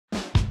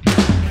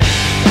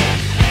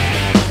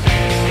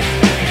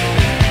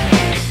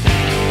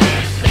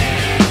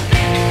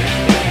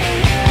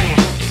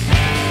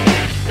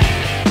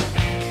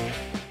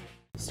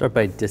Start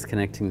by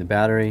disconnecting the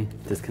battery.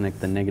 Disconnect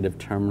the negative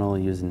terminal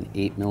using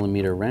an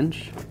 8mm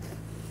wrench.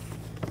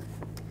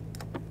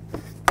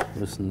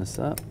 Loosen this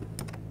up.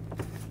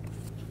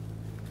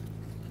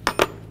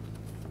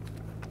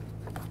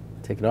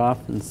 Take it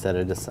off and set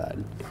it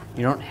aside.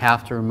 You don't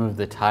have to remove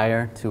the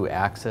tire to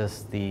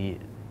access the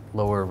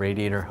lower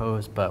radiator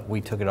hose, but we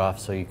took it off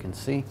so you can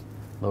see.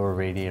 Lower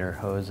radiator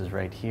hose is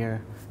right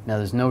here. Now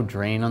there's no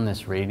drain on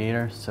this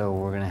radiator, so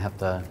we're gonna have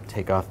to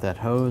take off that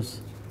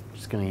hose.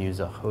 Just gonna use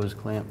a hose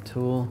clamp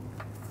tool.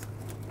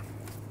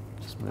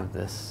 Just move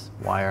this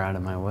wire out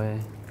of my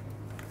way.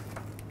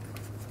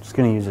 Just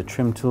gonna use a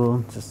trim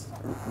tool. Just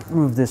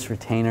remove this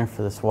retainer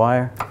for this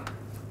wire.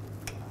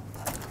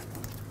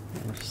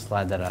 And just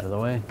slide that out of the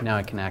way. Now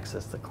I can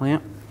access the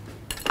clamp.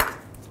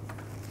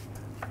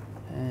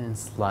 And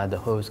slide the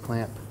hose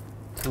clamp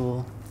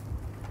tool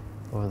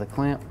over the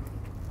clamp.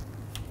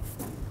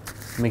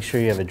 Make sure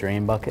you have a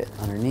drain bucket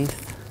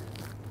underneath.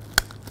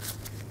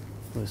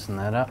 Loosen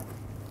that up.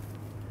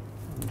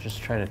 And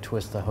just try to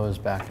twist the hose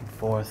back and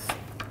forth.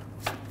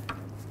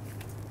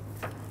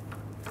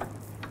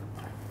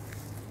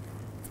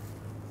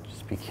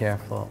 Just be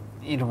careful.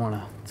 You don't want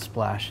to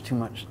splash too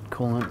much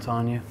coolant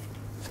on you.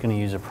 Just going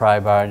to use a pry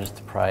bar just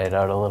to pry it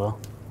out a little.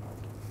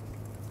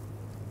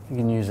 You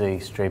can use a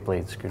straight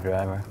blade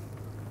screwdriver.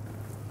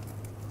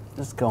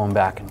 Just going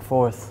back and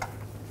forth.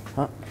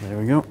 Oh, there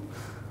we go.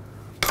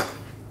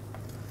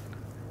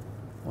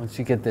 Once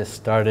you get this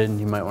started,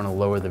 you might want to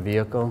lower the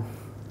vehicle.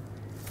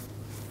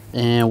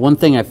 And one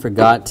thing I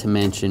forgot to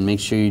mention, make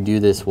sure you do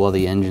this while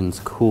the engine's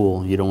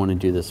cool. You don't want to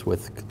do this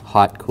with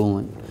hot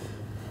coolant.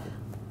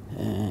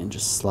 And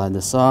just slide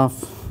this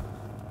off.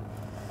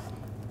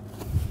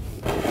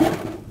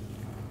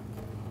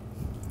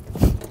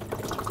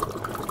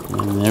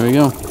 And there we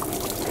go.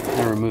 I'm going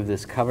to remove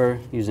this cover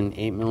using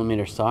an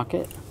 8mm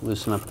socket.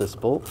 Loosen up this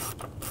bolt.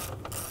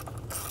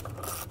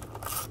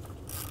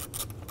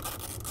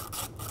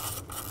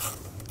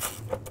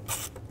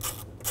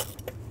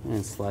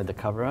 And slide the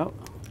cover out.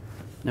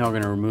 Now we're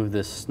going to remove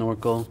this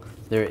snorkel.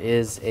 There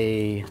is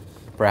a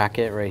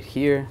bracket right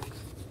here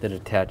that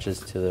attaches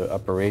to the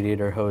upper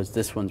radiator hose.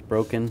 This one's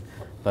broken,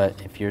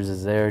 but if yours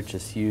is there,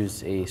 just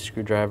use a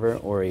screwdriver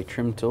or a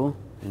trim tool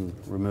and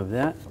remove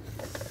that.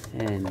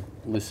 And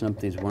loosen up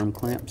these worm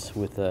clamps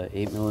with a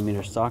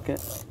 8mm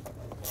socket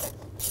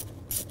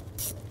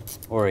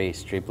or a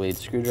straight blade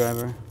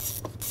screwdriver.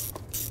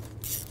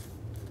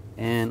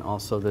 And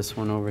also this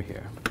one over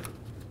here.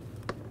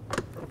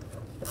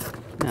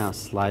 Now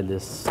slide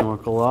this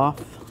snorkel off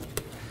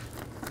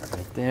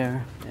right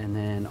there, and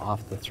then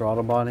off the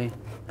throttle body,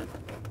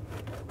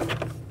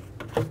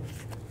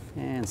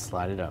 and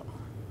slide it out.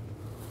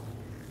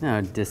 Now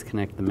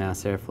disconnect the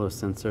mass airflow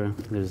sensor.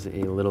 There's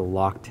a little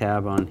lock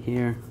tab on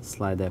here.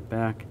 Slide that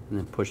back and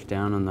then push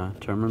down on the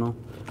terminal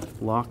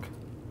lock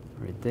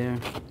right there.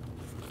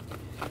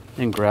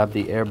 Then grab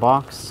the air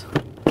box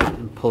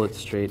and pull it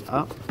straight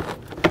up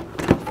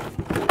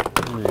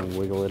and then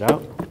wiggle it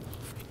out.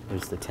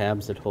 There's the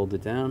tabs that hold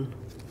it down.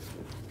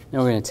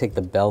 Now we're going to take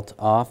the belt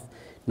off.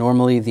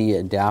 Normally the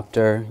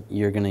adapter,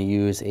 you're going to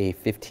use a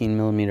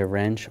 15mm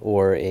wrench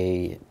or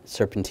a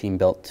serpentine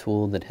belt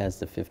tool that has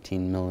the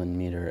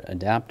 15mm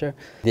adapter.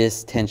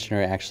 This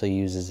tensioner actually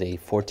uses a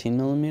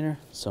 14mm.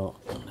 So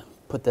I'm going to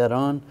put that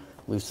on,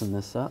 loosen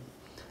this up,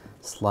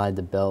 slide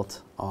the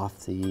belt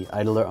off the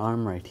idler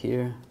arm right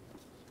here,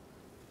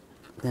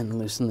 then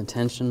loosen the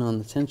tension on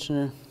the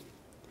tensioner,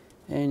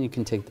 and you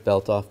can take the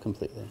belt off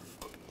completely.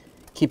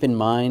 Keep in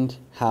mind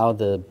how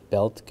the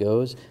belt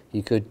goes.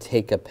 You could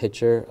take a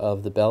picture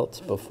of the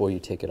belt before you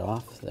take it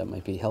off. That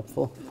might be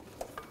helpful.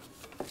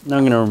 Now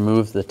I'm going to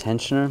remove the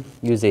tensioner.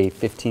 Use a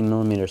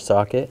 15mm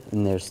socket,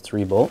 and there's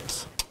 3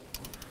 bolts.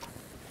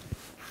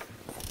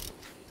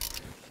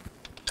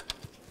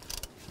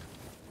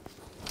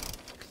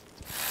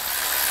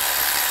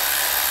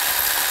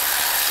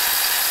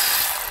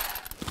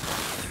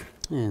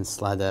 And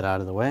slide that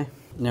out of the way.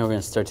 Now we're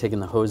going to start taking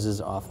the hoses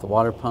off the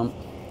water pump.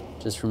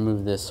 Just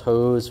remove this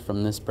hose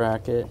from this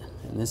bracket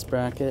and this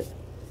bracket,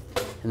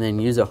 and then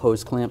use a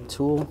hose clamp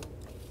tool.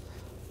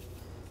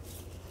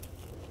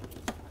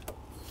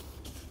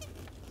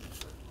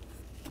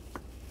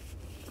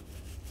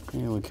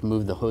 And we can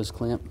move the hose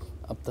clamp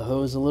up the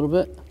hose a little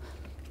bit,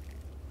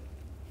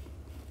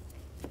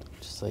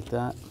 just like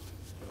that.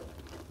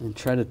 And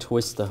try to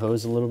twist the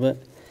hose a little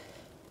bit.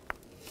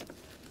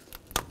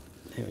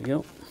 There we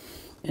go.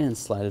 And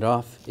slide it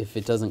off. If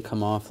it doesn't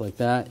come off like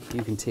that,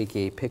 you can take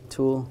a pick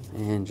tool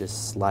and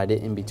just slide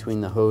it in between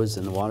the hose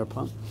and the water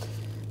pump.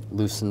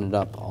 Loosen it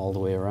up all the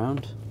way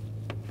around.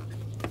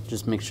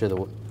 Just make sure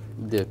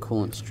the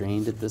coolant's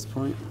drained at this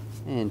point.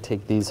 And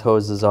take these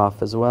hoses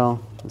off as well,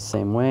 the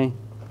same way.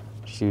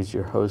 Just use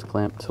your hose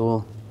clamp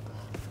tool.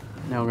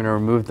 Now we're going to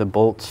remove the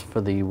bolts for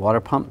the water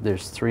pump.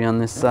 There's 3 on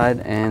this side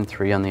and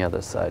 3 on the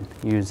other side.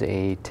 Use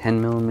a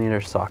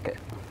 10mm socket.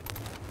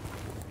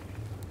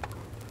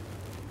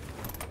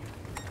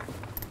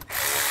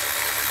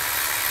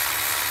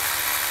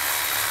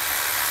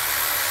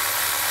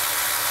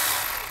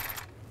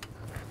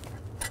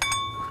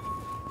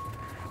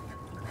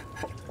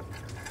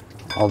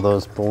 All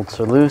those bolts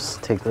are loose,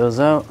 take those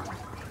out.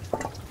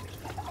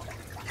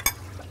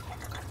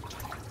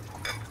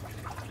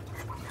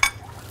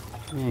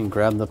 And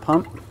grab the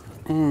pump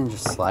and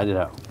just slide it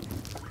out.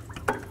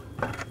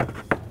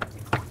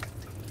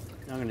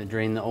 Now I'm going to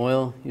drain the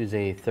oil, use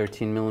a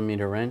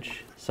 13mm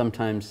wrench.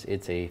 Sometimes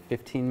it's a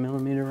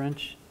 15mm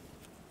wrench.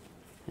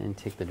 And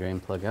take the drain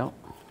plug out.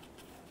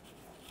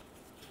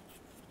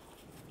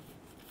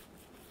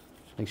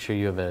 Make sure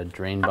you have a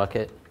drain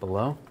bucket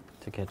below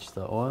to catch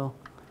the oil.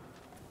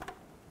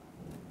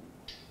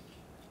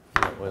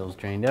 The oil's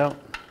drained out.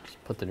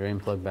 Just put the drain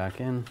plug back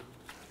in.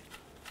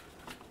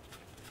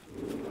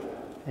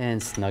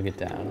 And snug it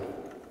down.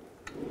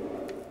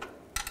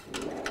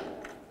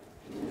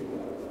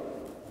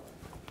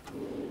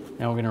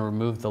 Now we're going to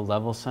remove the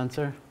level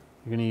sensor.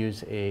 You're going to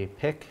use a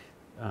pick,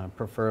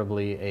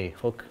 preferably a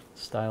hook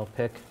style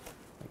pick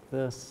like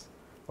this,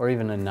 or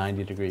even a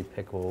 90-degree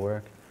pick will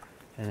work.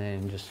 And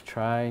then just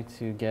try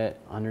to get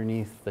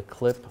underneath the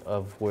clip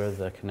of where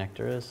the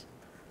connector is.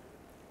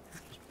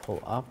 Just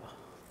pull up.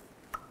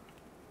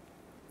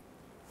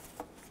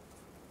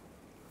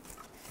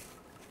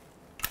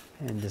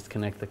 And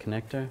disconnect the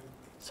connector.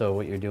 So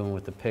what you're doing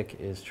with the pick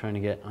is trying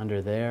to get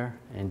under there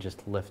and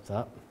just lift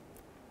up.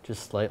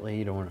 Just slightly,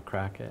 you don't want to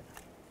crack it.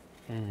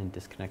 And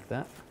disconnect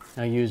that.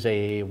 Now use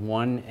a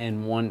 1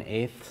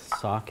 1/8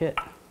 socket.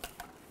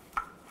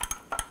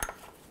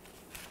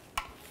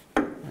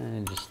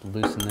 And just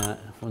loosen that.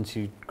 Once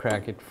you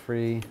crack it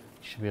free, you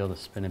should be able to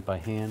spin it by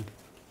hand.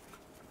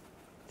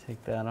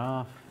 Take that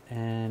off,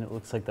 and it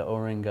looks like the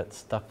O-ring got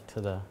stuck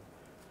to the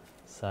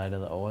side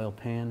of the oil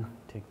pan.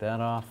 Take that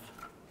off.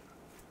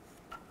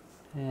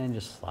 And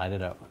just slide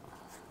it out.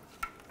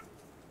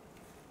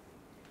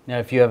 Now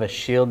if you have a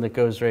shield that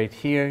goes right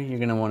here, you're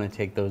going to want to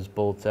take those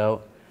bolts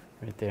out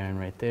right there and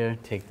right there.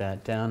 Take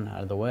that down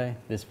out of the way.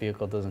 This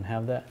vehicle doesn't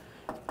have that.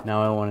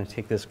 Now I want to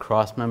take this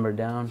cross member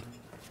down.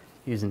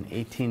 Use an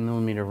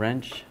 18mm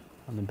wrench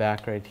on the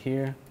back right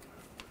here,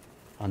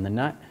 on the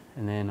nut,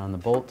 and then on the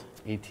bolt,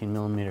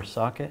 18mm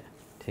socket.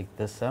 Take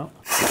this out.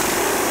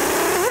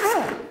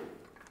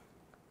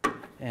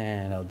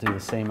 And I'll do the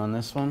same on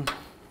this one.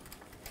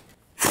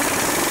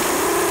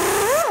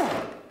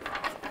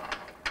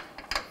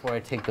 Before I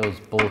take those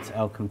bolts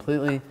out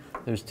completely,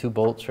 there's 2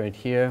 bolts right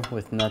here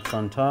with nuts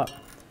on top.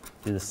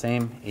 Do the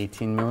same,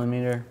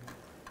 18mm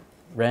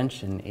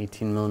wrench and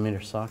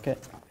 18mm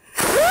socket.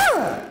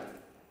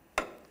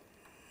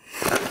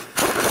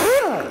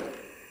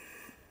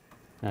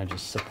 Now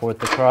just support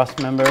the cross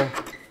member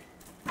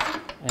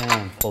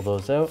and pull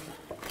those out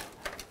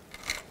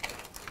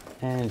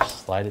and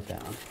just slide it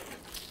down.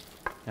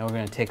 Now we're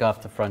going to take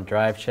off the front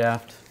drive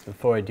shaft.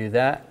 Before I do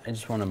that, I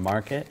just want to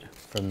mark it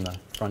from the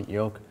front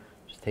yoke.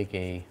 Take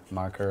a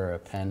marker or a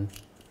pen.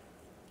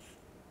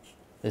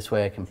 This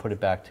way I can put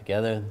it back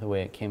together the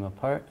way it came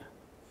apart,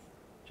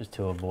 just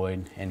to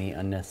avoid any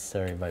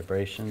unnecessary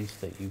vibrations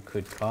that you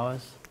could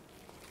cause.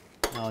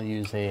 I'll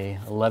use a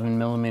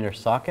 11mm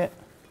socket,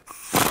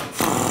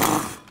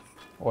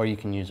 or you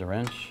can use a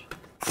wrench.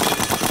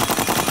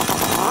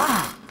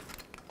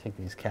 Take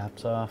these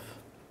caps off.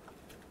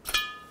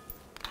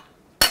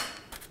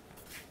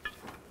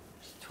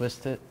 Just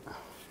twist it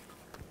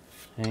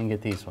and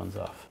get these ones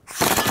off.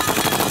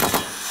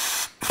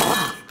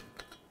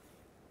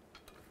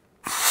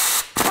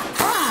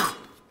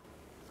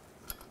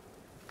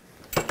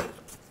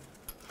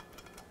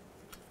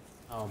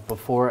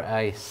 Before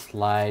I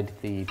slide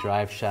the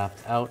drive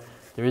shaft out,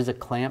 there is a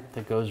clamp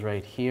that goes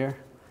right here.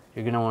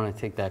 You're going to want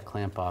to take that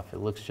clamp off. It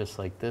looks just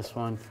like this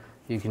one.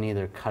 You can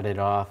either cut it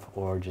off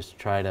or just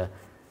try to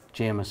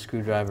jam a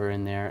screwdriver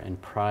in there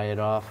and pry it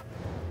off.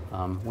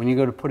 When you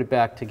go to put it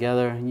back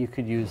together, you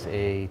could use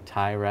a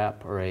tie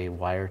wrap or a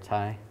wire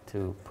tie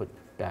to put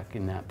back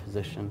in that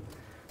position.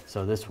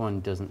 So this one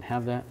doesn't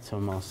have that, so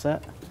I'm all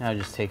set. Now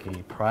just take a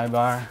pry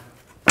bar,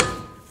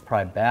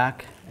 pry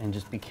back, and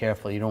just be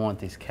careful. You don't want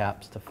these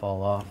caps to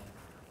fall off.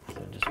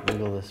 So just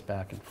wiggle this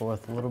back and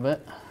forth a little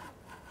bit.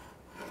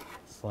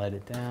 Slide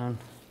it down.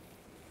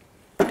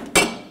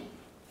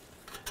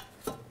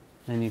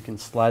 Then you can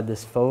slide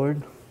this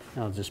forward.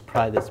 I'll just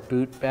pry this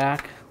boot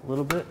back a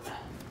little bit.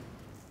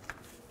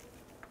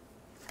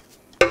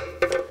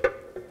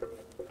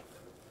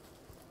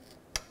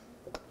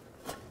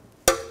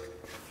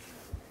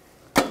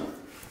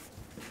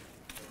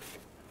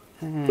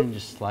 And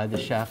just slide the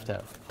shaft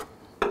out.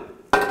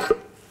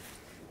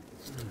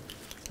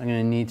 I'm going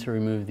to need to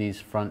remove these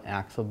front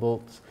axle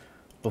bolts.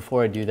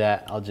 Before I do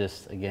that, I'll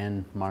just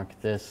again mark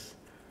this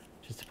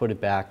just to put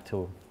it back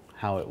to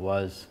how it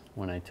was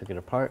when I took it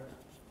apart.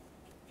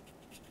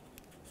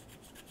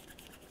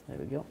 There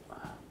we go.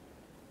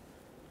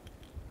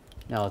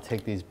 Now I'll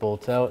take these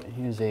bolts out,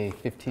 use a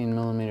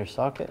 15mm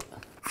socket.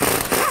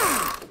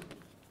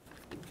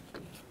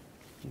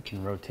 You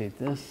can rotate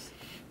this.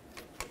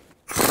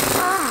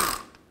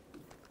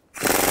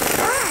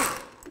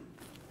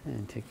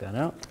 And take that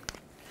out.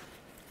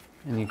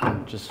 And you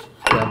can just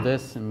grab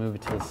this and move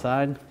it to the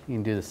side. You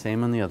can do the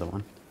same on the other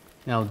one.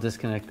 Now I'll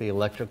disconnect the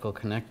electrical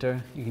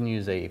connector. You can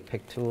use a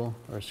pick tool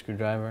or a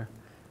screwdriver.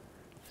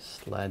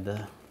 Slide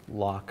the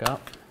lock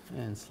up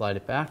and slide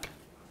it back.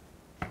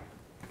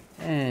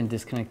 And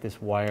disconnect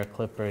this wire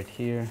clip right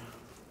here.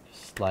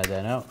 Just slide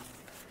that out.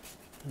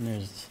 And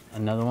there's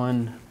another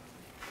one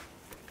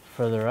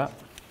further up.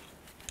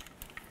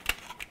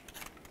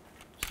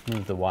 Just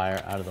move the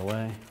wire out of the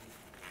way.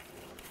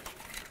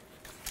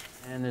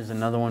 And there's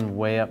another one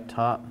way up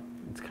top.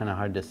 It's kind of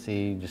hard to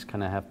see, you just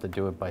kind of have to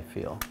do it by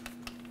feel.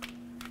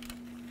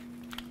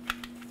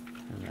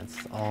 And that's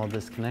all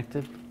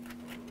disconnected.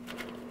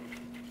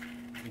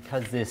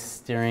 Because this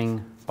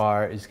steering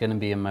bar is going to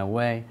be in my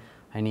way,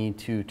 I need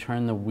to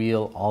turn the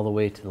wheel all the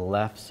way to the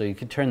left. So you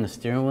could turn the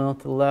steering wheel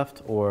to the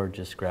left or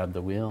just grab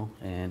the wheel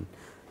and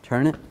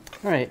turn it.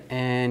 All right,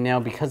 and now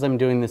because I'm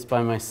doing this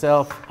by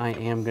myself, I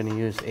am going to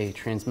use a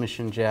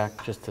transmission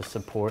jack just to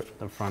support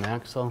the front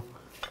axle.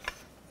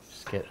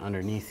 Just get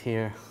underneath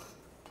here,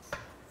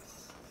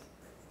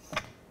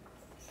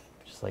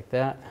 just like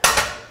that.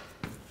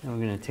 And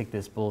we're going to take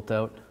this bolt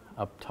out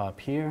up top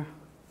here.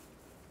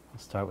 I'll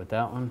start with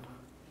that one.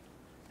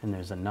 And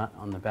there's a nut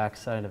on the back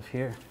side of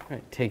here. All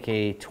right, take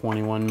a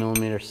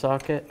 21mm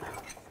socket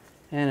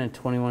and a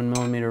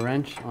 21mm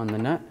wrench on the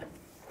nut.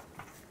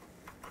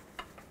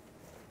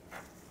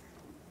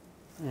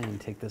 And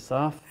take this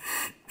off.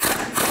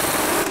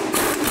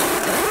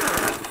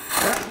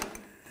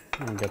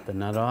 And get the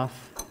nut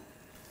off.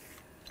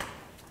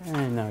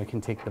 And now we can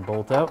take the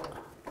bolt out.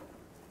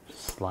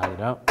 Just slide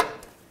it out.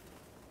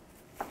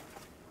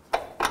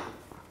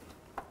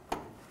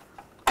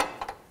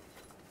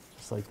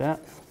 Just like that.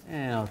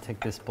 And I'll take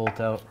this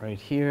bolt out right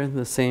here,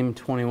 the same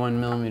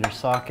 21mm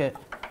socket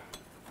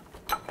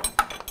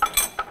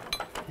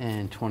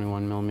and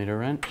 21mm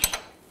wrench.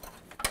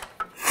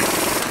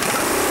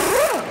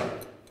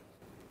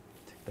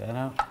 Take that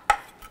out.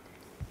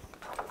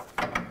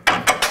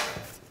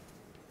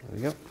 There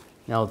we go.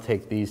 Now I'll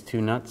take these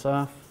two nuts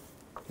off,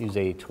 use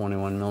a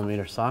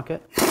 21mm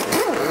socket.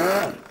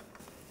 And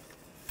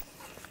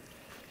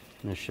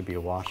there should be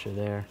a washer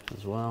there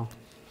as well.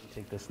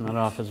 Take this nut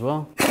off as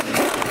well.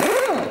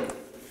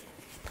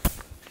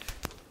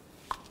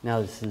 Now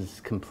this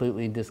is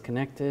completely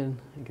disconnected.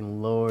 I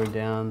can lower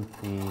down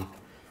the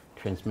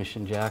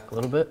transmission jack a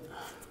little bit.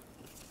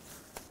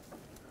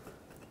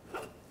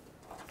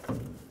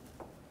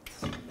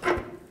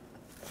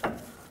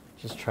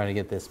 Just try to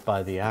get this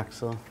by the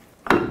axle.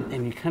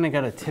 And you kind of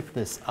got to tip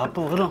this up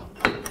a little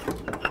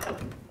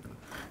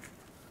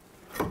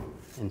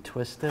and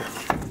twist it.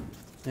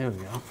 There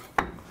we go.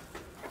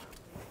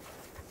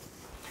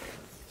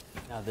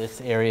 Now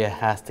this area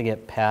has to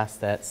get past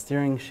that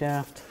steering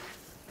shaft.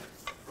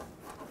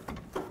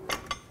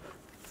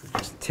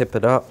 Just tip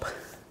it up.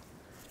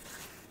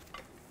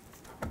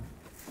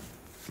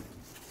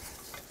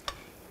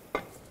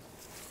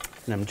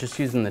 And I'm just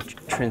using the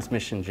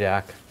transmission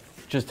jack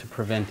just to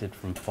prevent it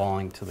from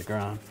falling to the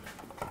ground.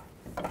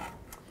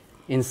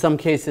 In some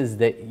cases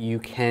that you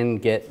can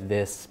get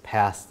this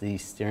past the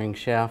steering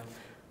shaft,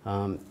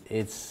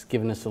 it's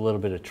given us a little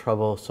bit of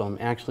trouble, so I'm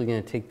actually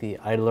going to take the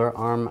idler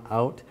arm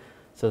out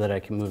so that I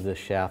can move the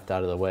shaft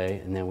out of the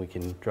way, and then we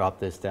can drop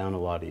this down a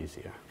lot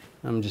easier.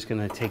 I'm just going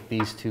to take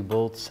these two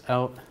bolts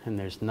out, and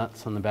there's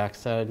nuts on the back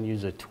side, and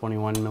use a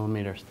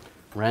 21mm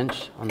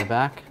wrench on the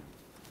back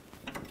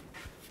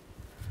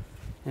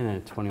and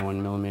a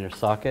 21mm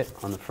socket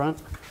on the front.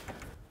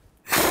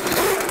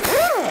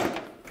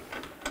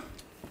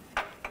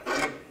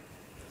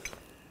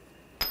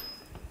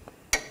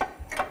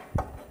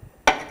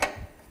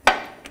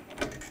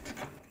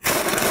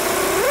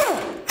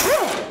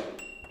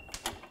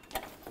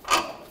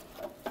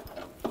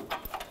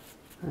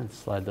 And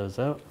slide those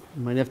out.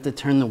 You might have to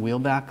turn the wheel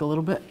back a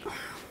little bit.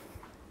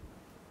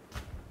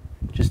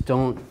 Just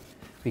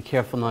be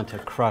careful not to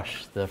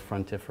crush the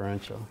front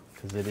differential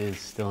because it is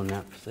still in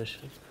that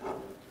position.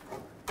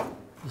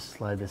 Just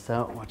slide this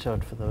out. Watch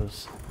out for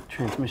those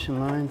transmission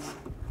lines.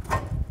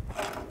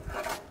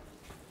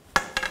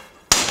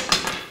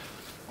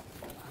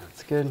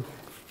 That's good.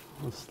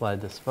 Let's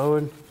slide this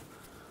forward.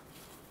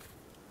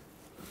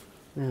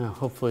 Now,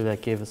 hopefully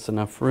that gave us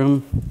enough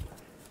room.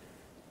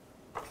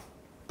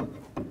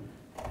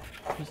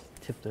 Just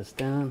tip this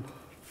down.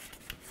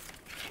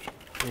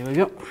 There we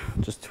go.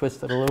 Just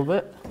twist it a little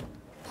bit.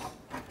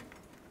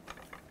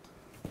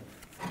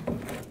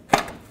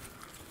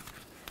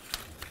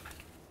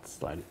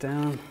 Slide it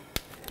down.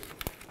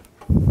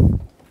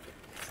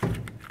 And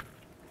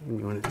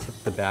you want to tip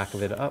the back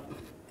of it up.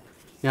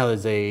 Now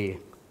there's a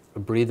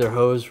breather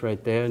hose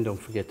right there, and don't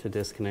forget to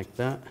disconnect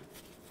that.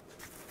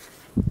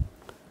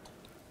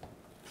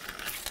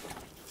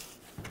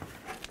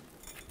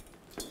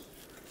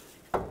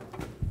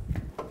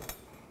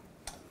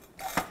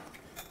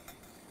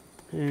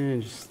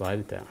 And just slide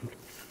it down.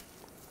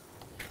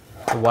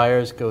 The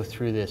wires go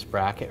through this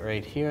bracket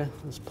right here,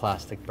 this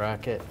plastic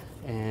bracket,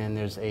 and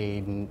there's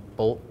a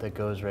bolt that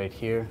goes right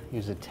here.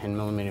 Use a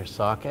 10mm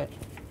socket.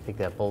 Take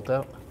that bolt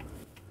out.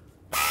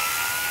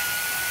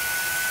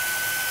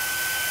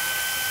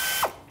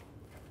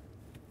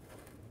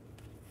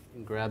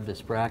 And grab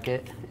this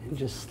bracket and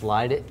just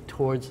slide it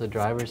towards the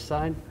driver's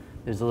side,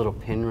 There's a little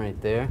pin right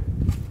there.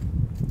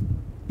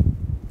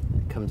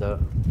 It comes out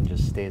and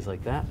just stays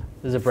like that.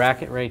 There's a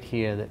bracket right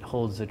here that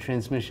holds the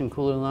transmission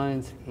cooler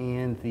lines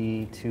and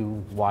the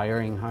two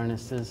wiring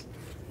harnesses.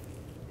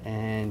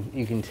 And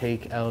you can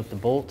take out the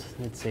bolt.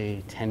 It's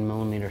a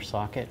 10mm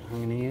socket I'm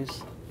going to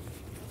use.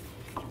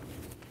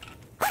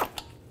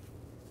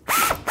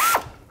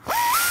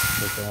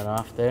 Take that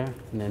off there,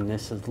 and then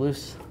this is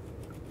loose.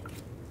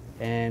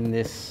 And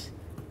this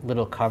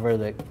little cover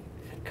that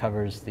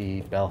covers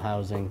the bell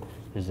housing,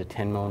 there's a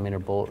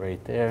 10mm bolt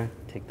right there.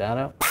 Take that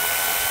out.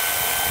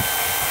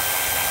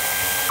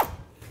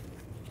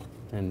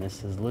 And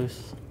this is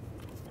loose.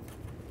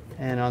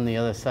 And on the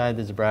other side,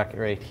 there's a bracket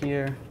right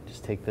here.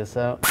 Just take this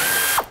out.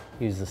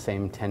 Use the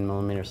same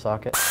 10mm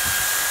socket.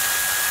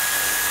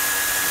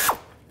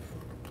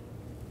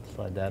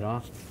 Slide that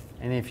off.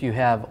 And if you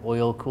have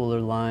oil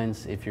cooler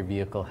lines, if your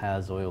vehicle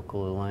has oil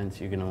cooler lines,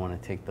 you're going to want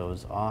to take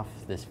those off.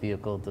 This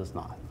vehicle does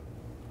not.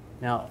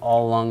 Now,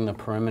 all along the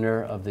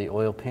perimeter of the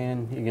oil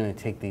pan, you're going to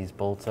take these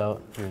bolts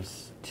out.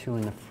 There's two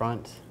in the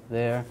front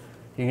there.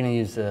 You're going to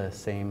use the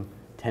same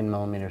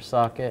 10mm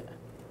socket.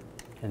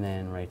 And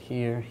then right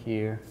here,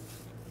 here,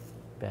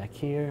 back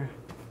here.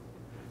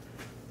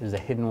 There's a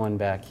hidden one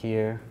back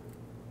here.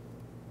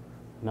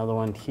 Another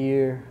one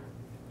here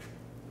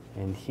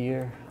and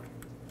here.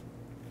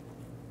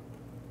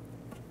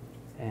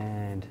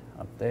 And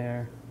up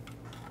there.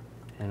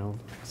 And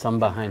some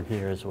behind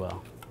here as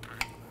well.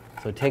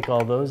 So take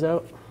all those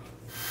out.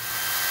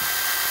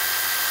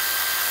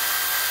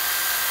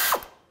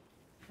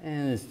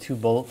 And there's two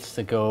bolts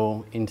that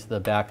go into the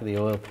back of the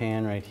oil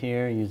pan right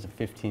here. Use a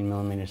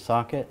 15mm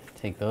socket.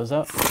 Take those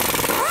out.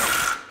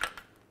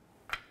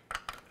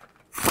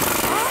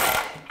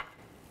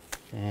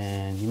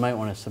 And you might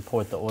want to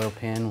support the oil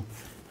pan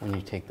when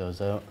you take those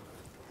out.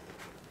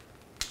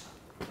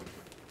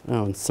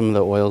 Oh, and some of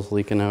the oil's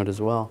leaking out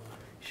as well.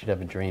 You should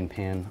have a drain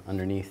pan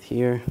underneath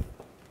here,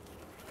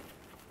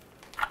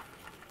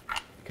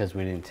 because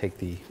we didn't take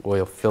the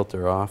oil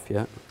filter off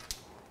yet.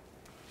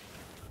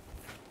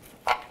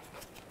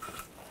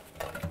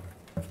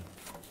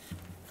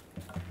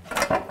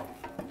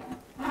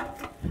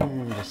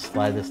 And just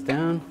slide this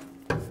down,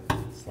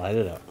 slide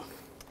it out.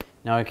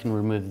 Now I can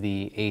remove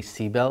the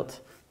AC belt.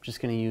 I'm just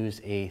going to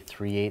use a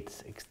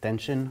 3/8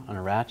 extension on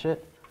a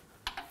ratchet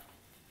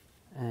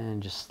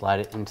and just slide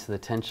it into the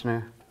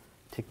tensioner.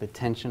 Take the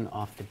tension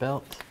off the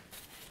belt.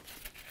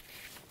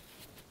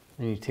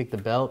 Then you take the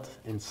belt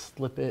and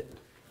slip it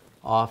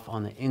off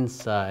on the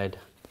inside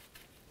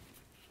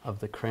of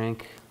the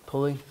crank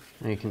pulley.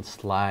 Now you can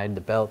slide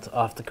the belt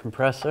off the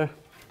compressor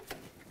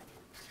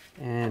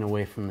and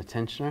away from the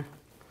tensioner.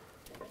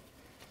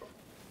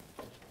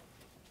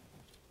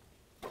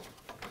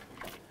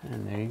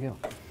 And there you go.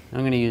 I'm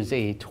going to use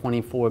a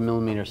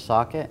 24mm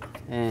socket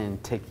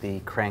and take the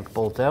crank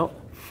bolt out.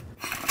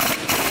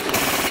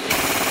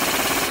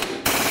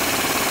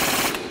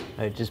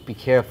 All right, just be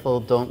careful,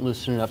 don't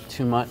loosen it up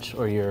too much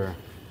or your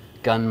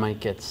gun might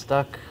get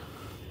stuck.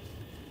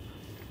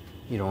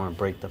 You don't want to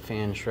break the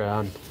fan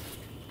shroud.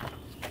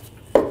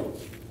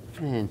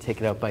 And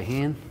take it out by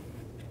hand.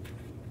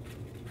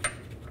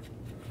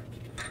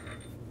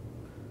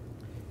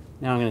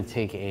 Now I'm going to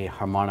take a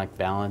harmonic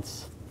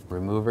balance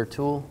remover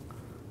tool,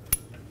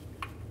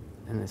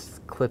 and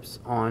this clips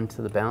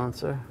onto the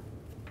balancer.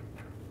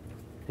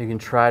 You can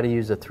try to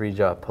use a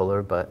 3-jaw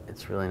puller, but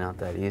it's really not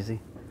that easy.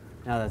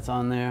 Now that's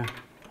on there,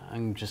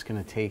 I'm just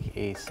going to take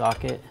a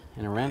socket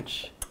and a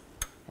wrench,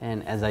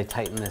 and as I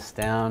tighten this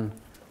down,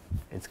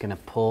 it's going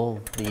to pull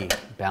the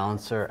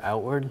balancer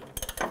outward.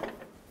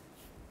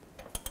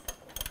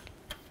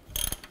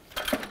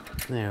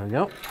 There we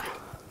go.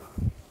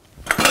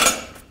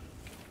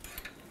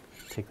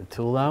 Take the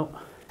tool out,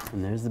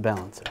 and there's the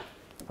balancer.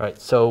 All right,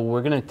 so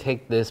we're going to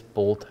take this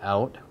bolt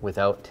out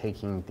without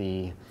taking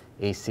the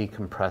AC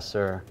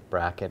compressor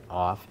bracket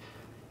off.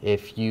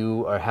 If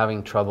you are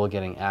having trouble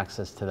getting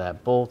access to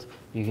that bolt,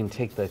 you can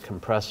take the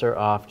compressor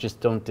off. Just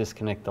don't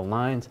disconnect the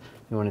lines.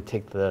 You want to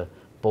take the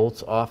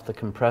bolts off the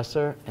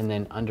compressor, and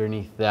then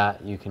underneath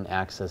that you can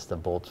access the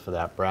bolts for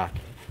that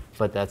bracket.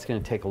 But that's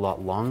going to take a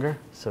lot longer,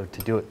 so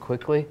to do it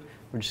quickly,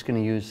 we're just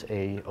going to use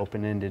a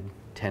open-ended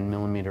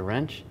 10mm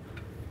wrench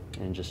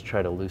and just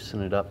try to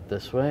loosen it up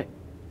this way.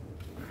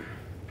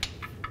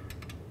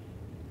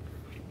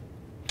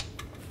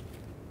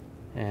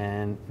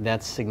 And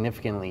that's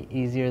significantly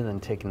easier than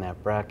taking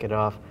that bracket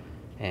off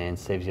and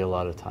saves you a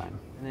lot of time.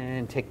 And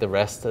then take the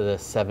rest of the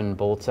 7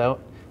 bolts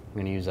out. I'm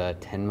going to use a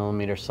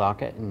 10mm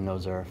socket, and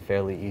those are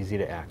fairly easy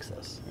to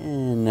access.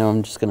 And now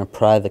I'm just going to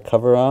pry the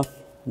cover off.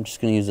 I'm just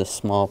going to use a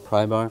small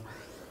pry bar.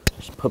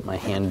 Just put my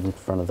hand in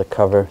front of the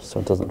cover so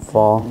it doesn't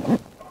fall.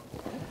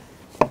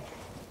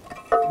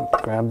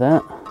 Grab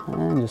that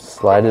and just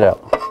slide it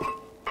out.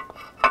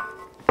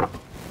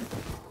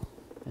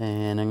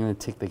 And I'm going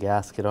to take the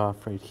gasket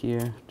off right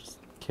here. Just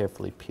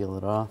carefully peel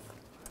it off.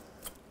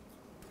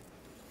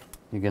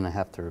 You're going to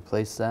have to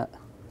replace that.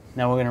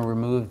 Now we're going to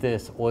remove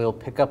this oil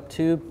pickup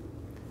tube.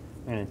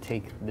 I'm going to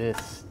take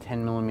this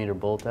 10mm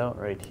bolt out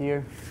right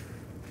here.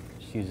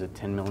 just use a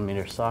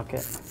 10mm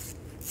socket.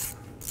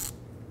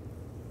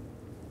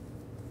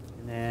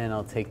 And then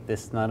I'll take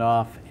this nut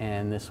off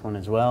and this one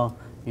as well.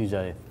 Use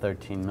a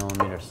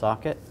 13mm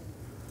socket.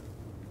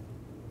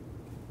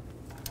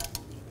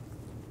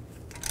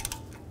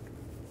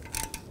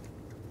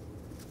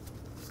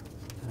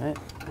 All right,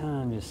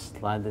 and just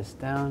slide this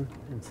down,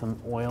 and some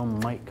oil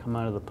might come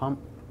out of the pump.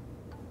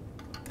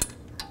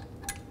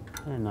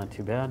 And not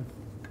too bad.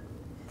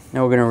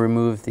 Now we're going to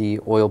remove the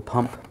oil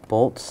pump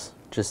bolts,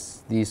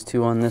 just these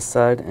two on this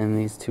side and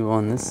these two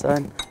on this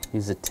side.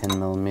 Use a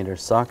 10mm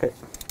socket.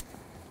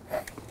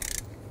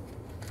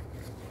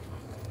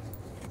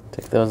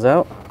 Take those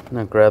out.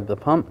 Now grab the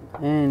pump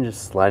and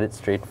just slide it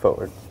straight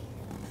forward.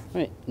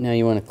 All right, now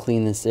you want to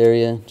clean this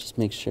area. Just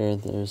make sure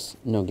there's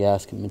no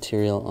gasket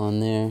material on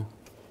there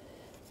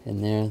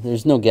and there.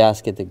 There's no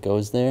gasket that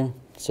goes there,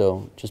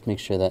 so just make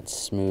sure that's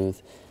smooth.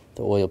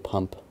 The oil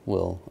pump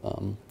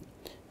will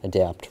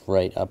adapt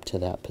right up to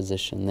that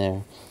position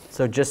there.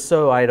 So just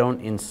so I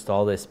don't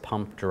install this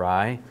pump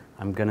dry,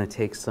 I'm going to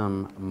take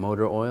some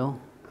motor oil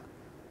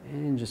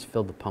and just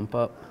fill the pump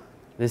up.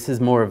 This is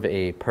more of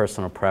a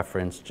personal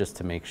preference, just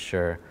to make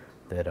sure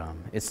that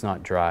it's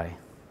not dry.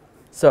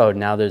 So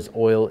now there's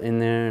oil in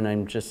there, and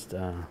I'm just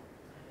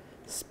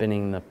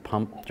spinning the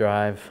pump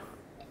drive,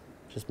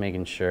 just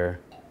making sure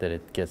that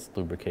it gets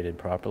lubricated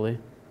properly.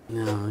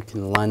 Now I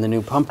can line the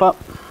new pump up.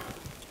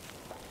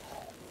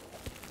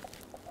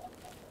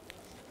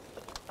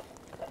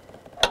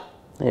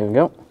 There we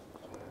go.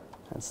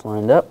 That's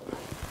lined up.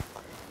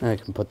 Now I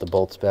can put the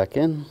bolts back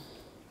in.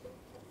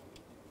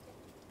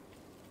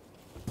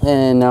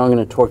 And now I'm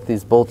going to torque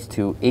these bolts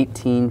to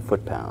 18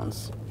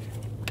 foot-pounds.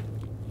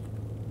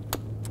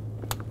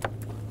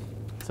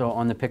 So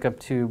on the pickup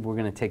tube, we're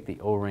going to take the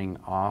O-ring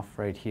off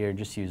right here.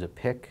 Just use a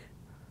pick.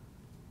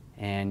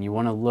 And you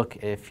want to look,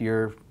 if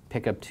your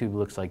pickup tube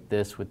looks like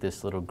this with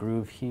this little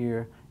groove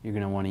here, you're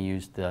going to want to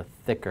use the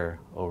thicker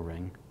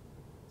O-ring.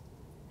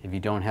 If you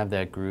don't have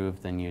that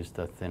groove, then use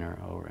the thinner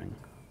O-ring.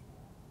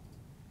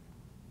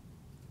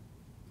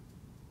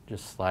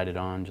 Just slide it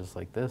on just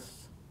like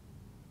this.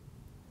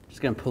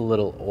 Just going to put a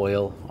little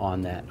oil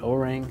on that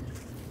O-ring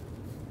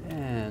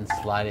and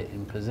slide it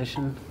in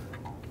position.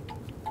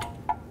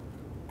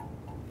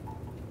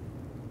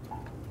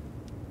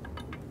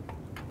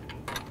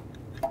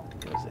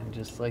 Goes in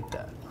just like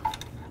that.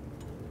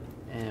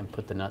 And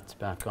put the nuts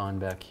back on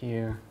back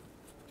here.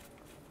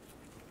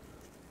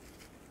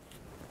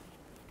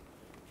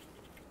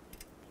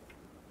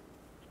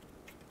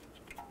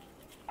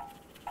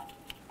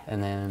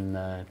 And then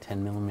the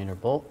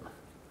 10mm bolt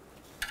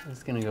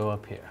is going to go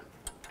up here.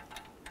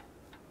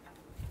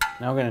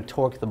 Now we're going to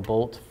torque the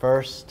bolt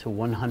first to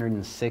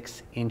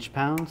 106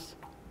 inch-pounds.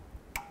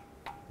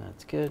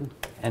 That's good.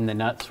 And the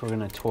nuts we're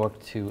going to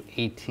torque to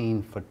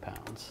 18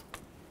 foot-pounds.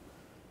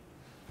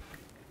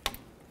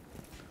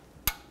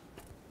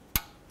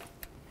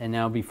 And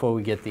now before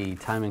we get the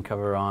timing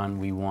cover on,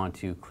 we want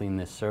to clean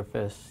this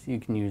surface. You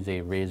can use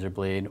a razor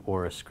blade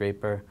or a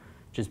scraper.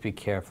 Just be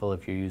careful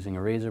if you're using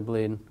a razor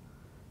blade.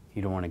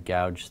 You don't want to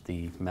gouge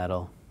the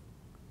metal.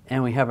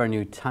 And we have our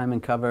new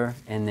timing cover,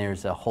 and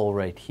there's a hole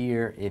right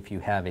here if you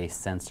have a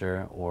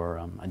sensor or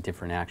a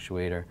different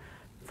actuator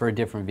for a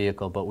different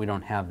vehicle, but we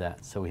don't have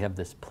that. So we have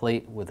this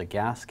plate with a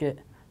gasket,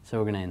 so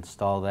we're going to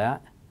install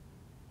that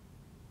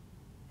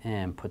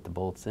and put the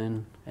bolts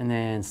in, and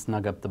then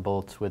snug up the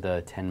bolts with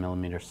a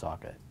 10mm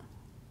socket.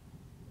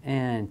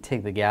 And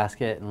take the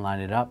gasket and line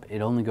it up.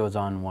 It only goes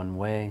on one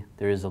way.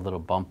 There is a little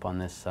bump on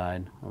this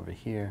side over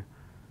here.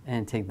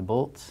 And take the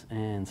bolts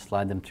and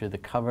slide them through the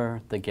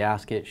cover. The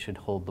gasket should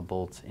hold the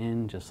bolts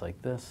in just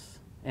like this.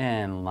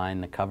 And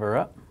line the cover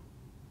up.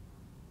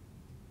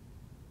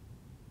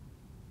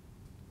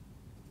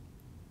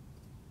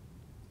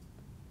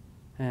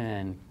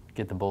 And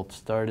get the bolts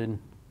started.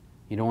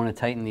 You don't want to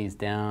tighten these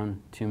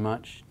down too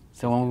much.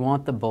 So when we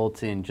want the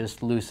bolts in,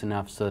 just loose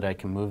enough so that I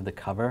can move the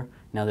cover.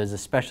 Now there's a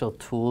special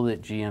tool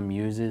that GM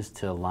uses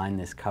to line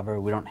this cover.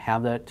 We don't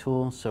have that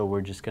tool, so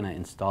we're just going to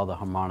install the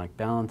harmonic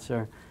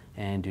balancer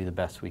and do the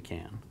best we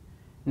can.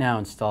 Now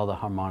install the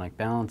harmonic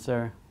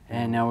balancer,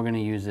 and now we're going to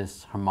use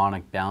this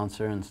harmonic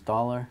balancer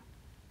installer,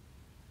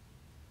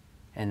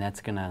 and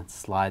that's going to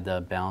slide the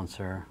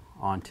balancer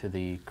onto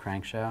the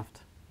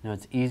crankshaft. Now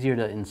it's easier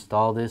to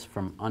install this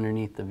from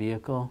underneath the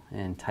vehicle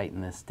and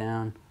tighten this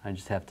down. I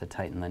just have to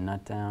tighten the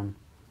nut down.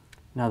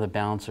 Now the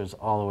balancer's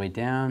all the way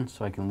down,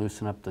 so I can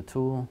loosen up the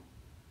tool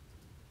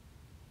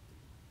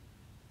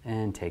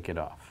and take it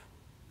off.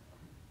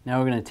 Now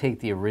we're going to take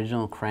the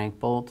original crank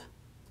bolt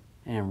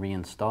and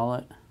reinstall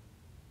it.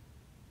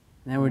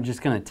 And then we're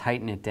just going to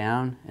tighten it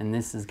down, and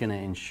this is going to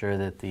ensure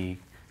that the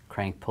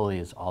crank pulley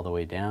is all the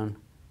way down,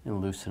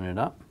 and loosen it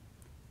up.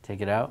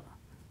 Take it out.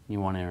 You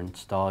want to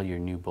install your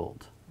new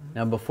bolt.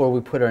 Now before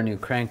we put our new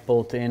crank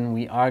bolt in,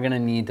 we are going to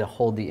need to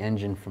hold the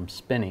engine from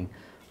spinning.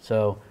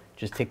 So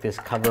just take this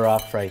cover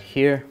off right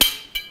here,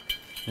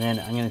 and then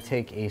I'm going to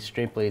take a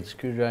straight blade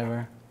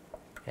screwdriver,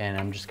 and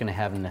I'm just going to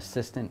have an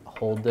assistant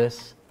hold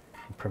this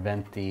and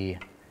prevent the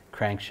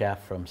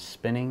crankshaft from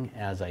spinning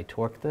as I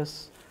torque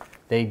this.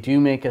 They do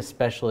make a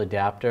special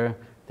adapter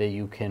that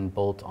you can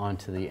bolt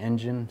onto the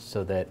engine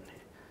so that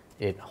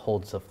it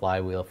holds the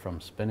flywheel from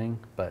spinning,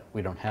 but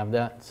we don't have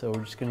that, so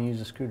we're just going to use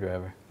a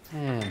screwdriver.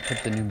 And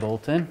put the new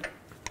bolt in.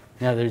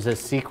 Now there's a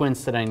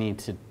sequence that I need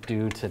to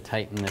do to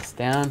tighten this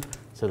down.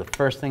 So the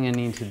first thing I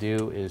need to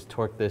do is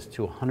torque this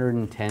to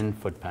 110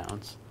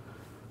 foot-pounds.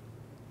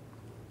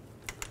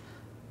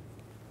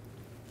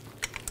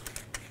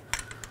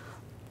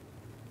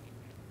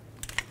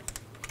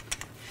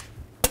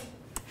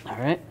 All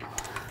right,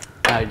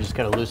 now I just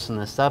got to loosen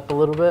this up a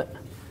little bit.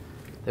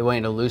 They want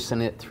you to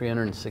loosen it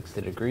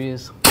 360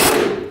 degrees,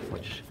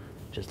 which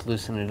just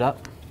loosen it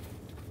up.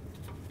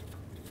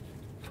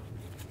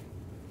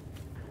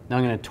 Now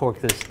I'm going to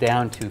torque this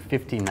down to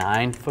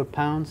 59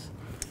 foot-pounds.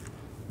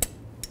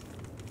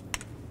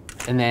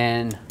 And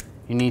then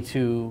you need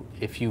to,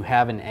 if you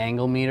have an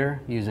angle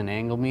meter, use an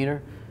angle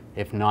meter.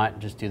 If not,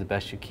 just do the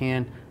best you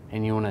can.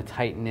 And you want to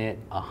tighten it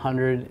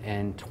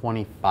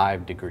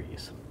 125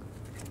 degrees.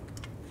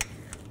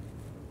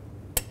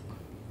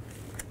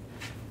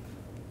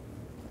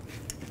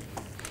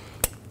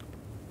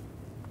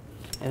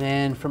 And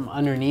then from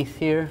underneath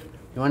here,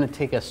 you want to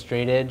take a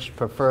straight edge,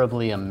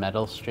 preferably a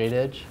metal straight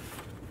edge,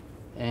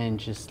 and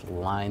just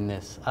line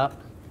this up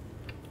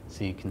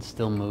so you can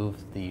still move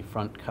the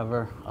front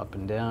cover up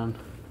and down.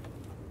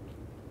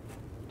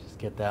 Just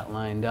get that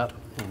lined up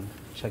and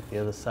check the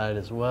other side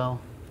as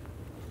well.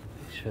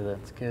 Make sure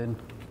that's good.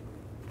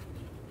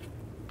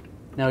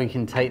 Now you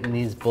can tighten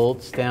these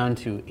bolts down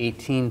to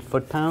 18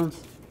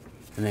 foot-pounds,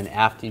 and then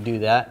after you do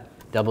that,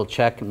 double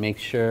check and make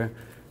sure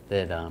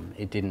that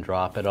it didn't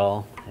drop at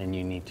all and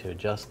you need to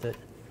adjust it.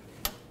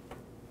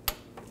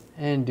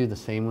 And do the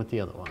same with the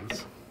other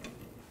ones.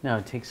 Now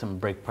take some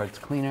brake parts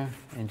cleaner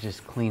and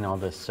just clean all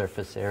this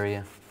surface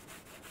area.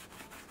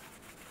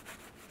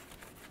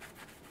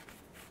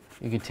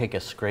 You could take a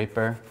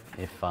scraper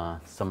if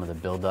some of the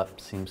buildup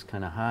seems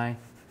kind of high,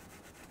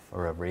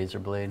 or a razor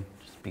blade.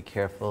 Just be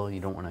careful, you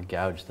don't want to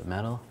gouge the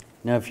metal.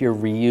 Now if you're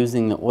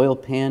reusing the oil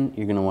pan,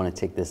 you're going to want to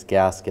take this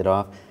gasket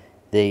off.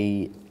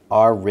 They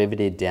are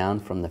riveted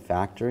down from the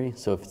factory,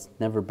 so if it's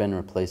never been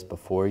replaced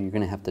before, you're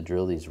going to have to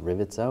drill these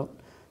rivets out.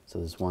 So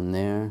there's one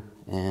there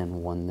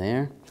and one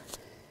there,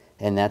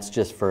 and that's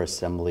just for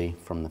assembly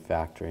from the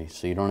factory,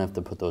 so you don't have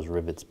to put those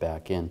rivets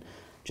back in.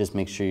 Just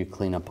make sure you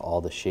clean up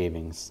all the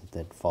shavings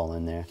that fall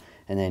in there,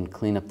 and then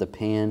clean up the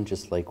pan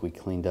just like we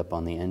cleaned up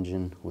on the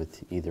engine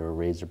with either a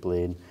razor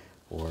blade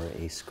or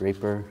a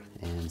scraper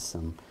and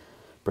some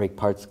brake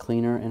parts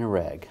cleaner and a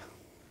rag.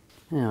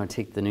 Now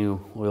take the new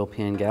oil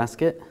pan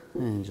gasket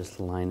and just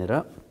line it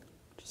up,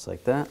 just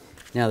like that.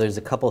 Now there's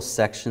a couple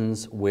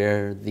sections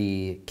where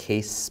the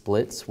case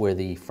splits, where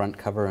the front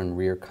cover and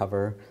rear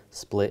cover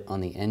split on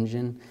the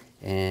engine,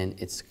 and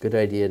it's a good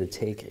idea to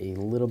take a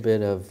little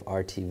bit of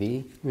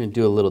RTV. I'm going to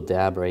do a little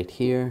dab right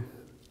here.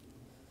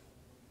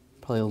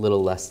 Probably a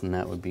little less than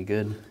that would be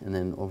good. And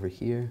then over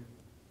here,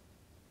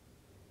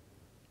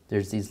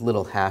 there's these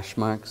little hash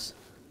marks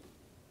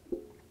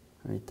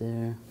right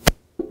there.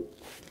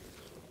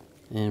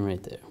 And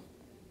right there.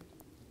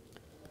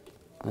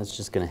 That's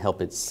just going to help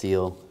it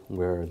seal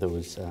where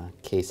those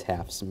case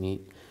halves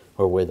meet,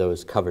 or where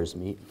those covers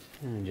meet.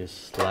 And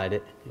just slide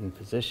it in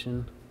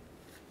position.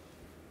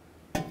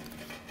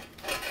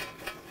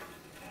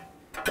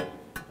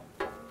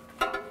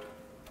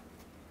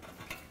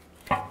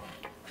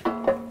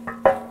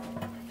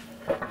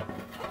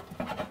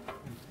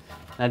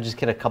 Now just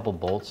get a couple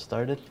bolts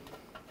started.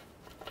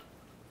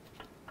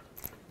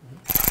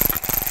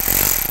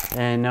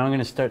 And now I'm going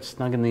to start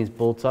snugging these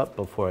bolts up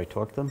before I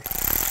torque them.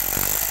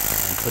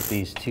 And put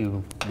these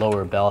two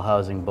lower bell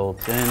housing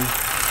bolts in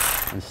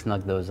and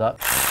snug those up.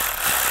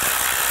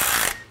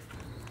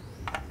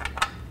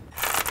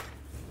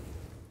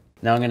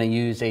 Now I'm going to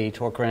use a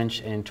torque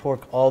wrench and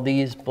torque all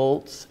these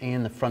bolts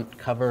and the front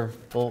cover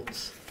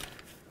bolts,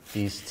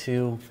 these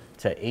two,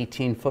 to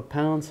 18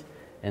 foot-pounds.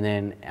 And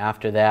then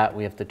after that,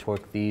 we have to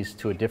torque these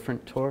to a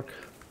different torque.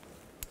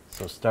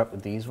 So start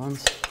with these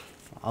ones.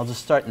 I'll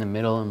just start in the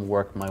middle and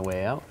work my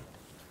way out.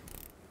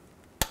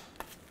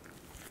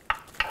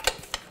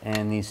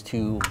 And these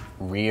two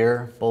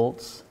rear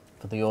bolts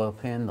for the oil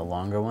pan, the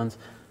longer ones,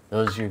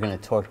 those you're going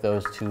to torque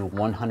those to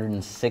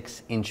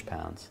 106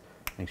 inch-pounds.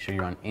 Make sure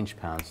you're on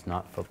inch-pounds,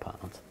 not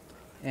foot-pounds.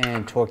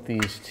 And torque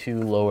these two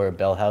lower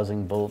bell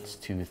housing bolts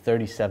to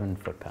 37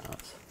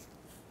 foot-pounds.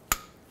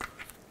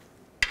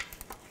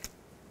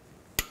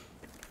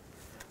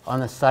 On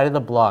the side of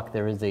the block,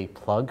 there is a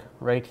plug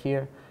right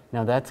here.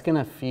 Now that's going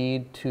to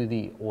feed to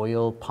the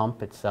oil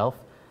pump itself.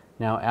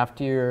 Now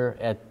after you're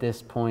at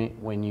this point,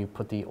 when you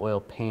put the oil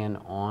pan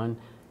on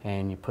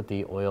and you put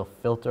the oil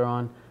filter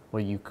on,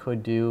 what you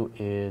could do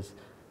is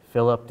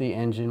fill up the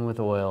engine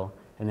with oil,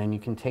 and then you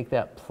can take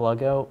that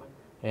plug out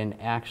and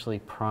actually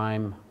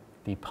prime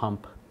the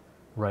pump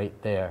right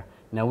there.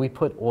 Now we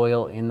put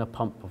oil in the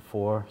pump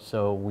before,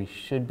 so we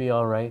should be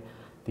all right.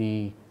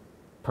 The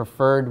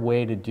preferred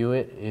way to do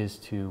it is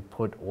to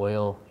put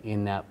oil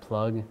in that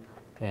plug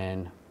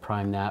and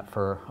prime that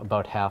for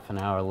about half an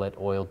hour, let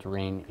oil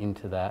drain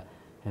into that,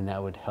 and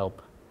that would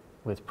help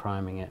with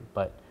priming it,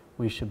 but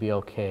we should be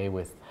okay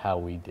with how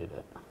we did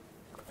it.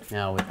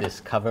 Now with this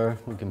cover,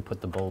 we can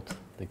put the bolt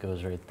that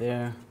goes right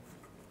there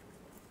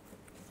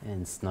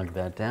and snug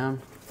that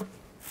down.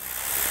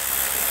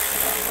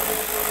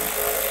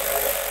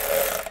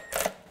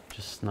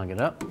 Just snug it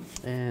up.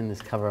 And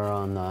this cover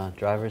on the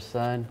driver's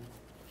side.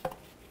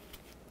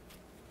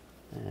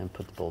 And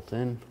put the bolt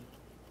in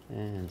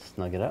and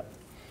snug it up.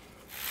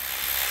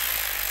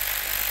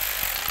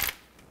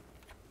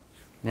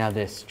 Now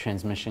this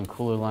transmission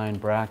cooler line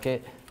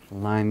bracket,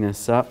 line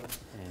this up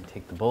and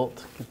take the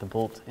bolt, get the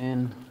bolt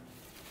in.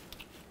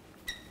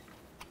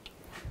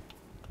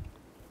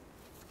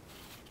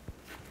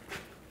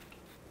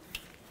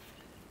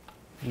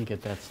 And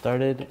get that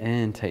started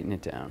and tighten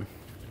it down.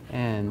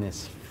 And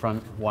this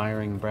front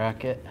wiring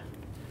bracket,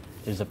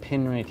 there's a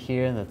pin right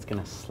here that's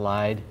going to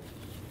slide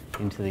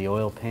into the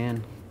oil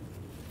pan.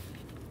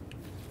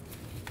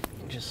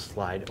 Just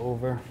slide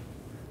over,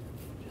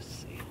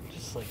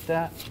 just like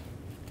that.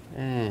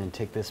 And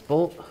take this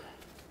bolt,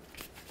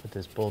 put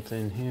this bolt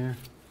in here.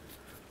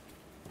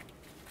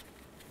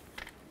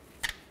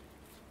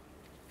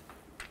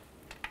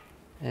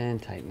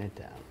 And tighten it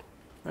down.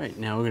 All right,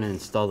 now we're going to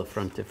install the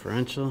front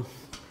differential.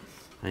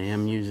 I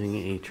am using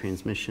a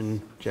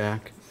transmission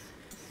jack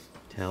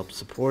to help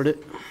support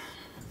it.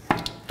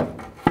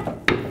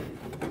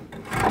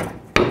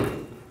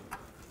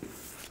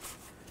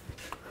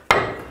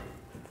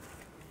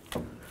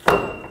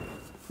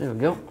 There we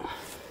go.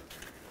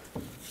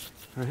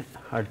 All right,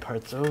 hard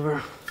part's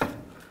over.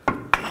 All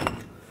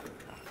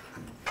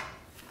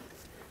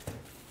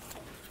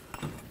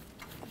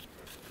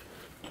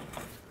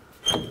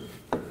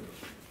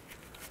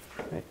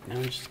right, now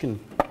I'm just going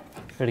to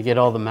try to get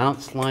all the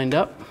mounts lined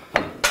up.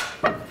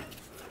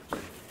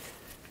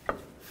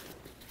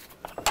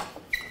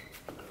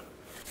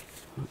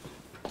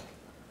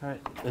 All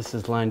right, this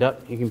is lined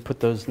up. You can put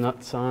those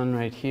nuts on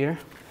right here.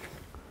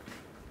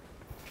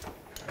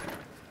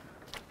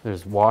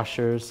 There's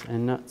washers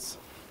and nuts.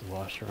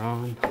 Washer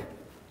on.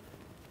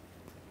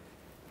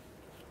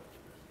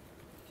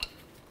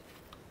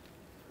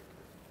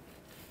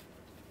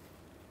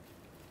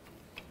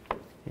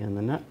 And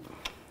the nut.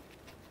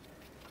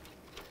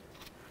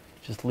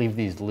 Just leave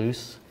these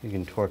loose. You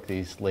can torque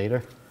these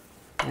later.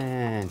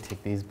 And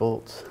take these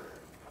bolts.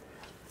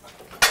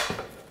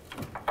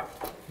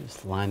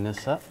 Just line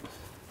this up.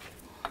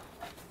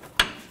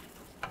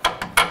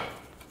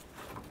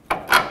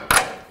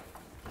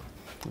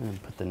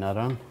 And put the nut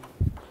on.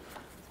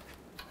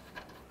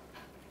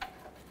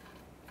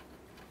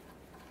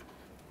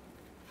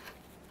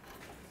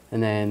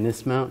 And then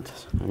this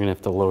mount, I'm gonna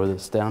have to lower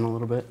this down a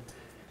little bit.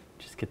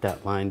 Just get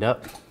that lined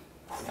up.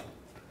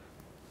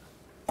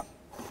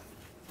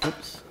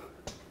 Oops.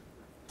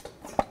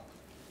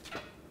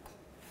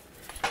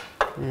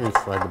 And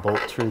slide the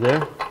bolt through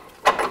there.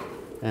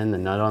 And the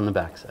nut on the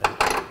back side.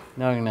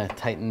 Now I'm gonna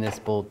tighten this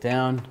bolt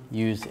down,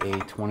 use a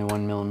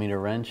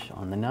 21mm wrench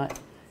on the nut.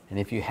 And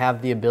if you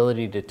have the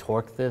ability to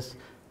torque this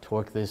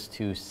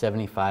to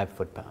 75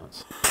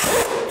 foot-pounds.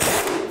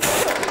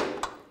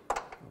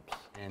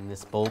 And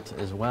this bolt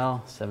as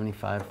well,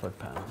 75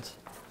 foot-pounds.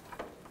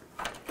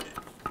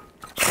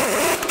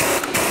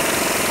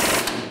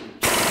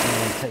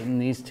 And tighten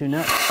these two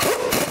nuts.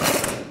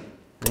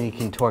 Then you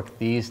can torque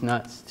these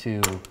nuts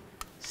to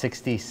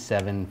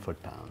 67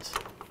 foot-pounds.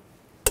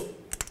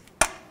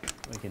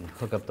 We can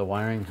hook up the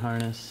wiring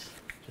harness,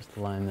 just to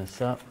line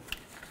this up.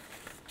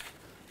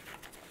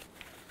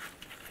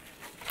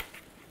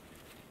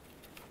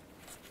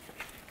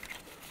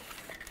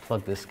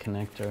 Plug this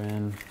connector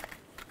in.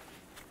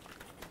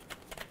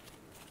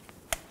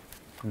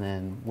 And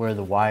then where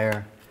the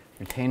wire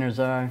retainers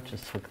are,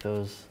 just hook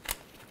the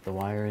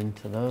wire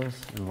into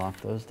those and lock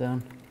those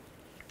down.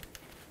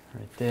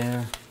 Right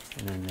there.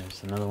 And then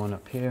there's another one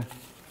up here.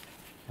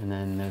 And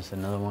then there's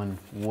another one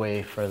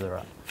way further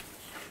up.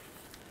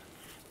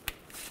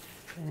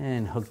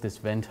 And hook this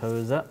vent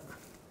hose up.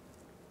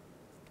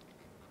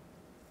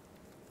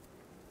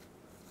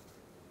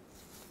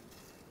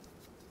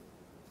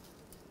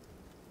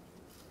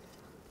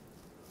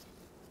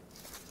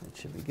 That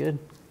should be good.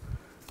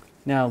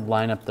 Now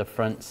line up the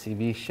front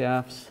CV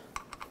shafts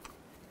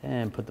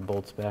and put the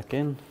bolts back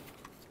in.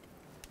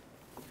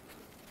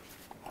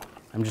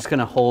 I'm just going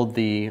to hold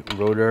the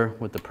rotor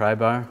with the pry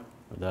bar,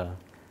 or the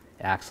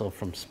axle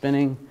from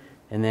spinning,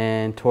 and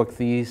then torque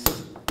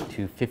these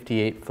to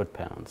 58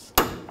 foot-pounds.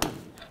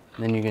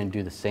 Then you're going to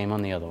do the same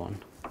on the other one.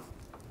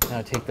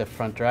 Now take the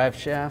front drive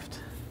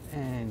shaft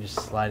and just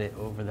slide it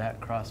over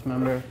that cross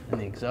member and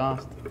the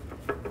exhaust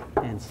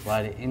and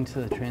slide it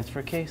into the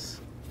transfer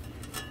case.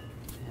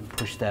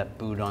 Push that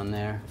boot on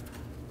there,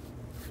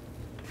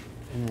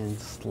 and then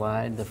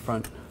slide the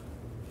front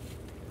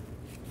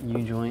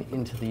U-joint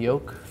into the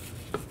yoke,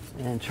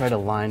 and try to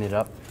line it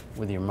up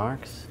with your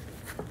marks.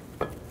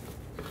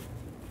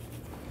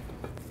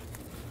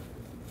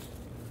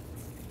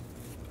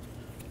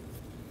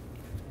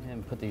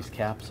 And put these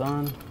caps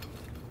on.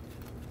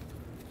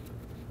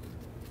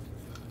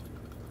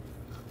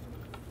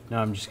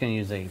 Now I'm just going to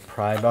use a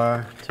pry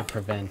bar to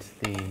prevent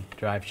the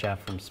drive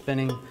shaft from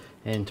spinning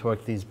and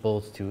torque these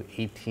bolts to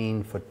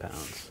 18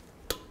 foot-pounds.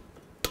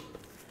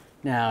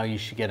 Now you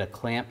should get a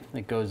clamp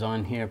that goes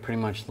on here,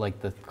 pretty much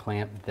like the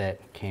clamp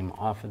that came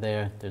off of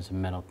there. There's a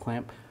metal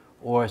clamp,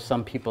 or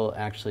some people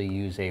actually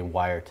use a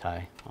wire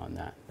tie on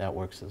that. That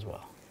works as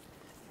well.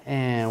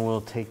 And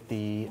we'll take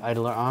the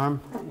idler arm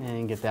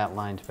and get that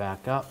lined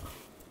back up.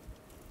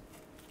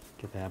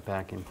 Get that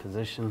back in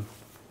position.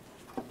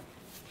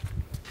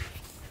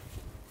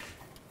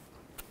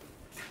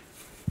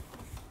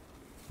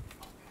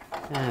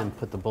 And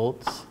put the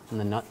bolts and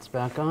the nuts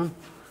back on.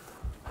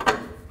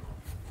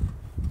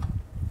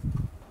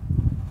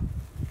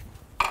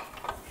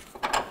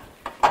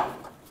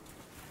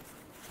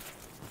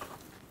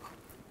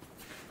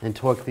 And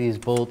torque these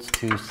bolts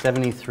to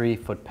 73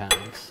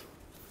 foot-pounds.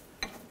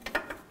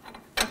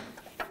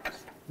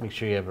 Make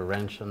sure you have a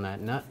wrench on that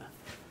nut.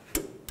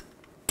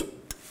 All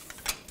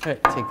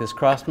right, take this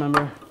cross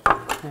member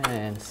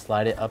and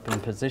slide it up in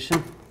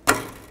position.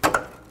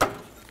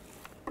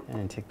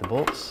 And take the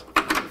bolts.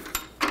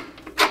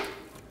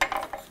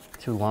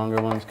 Two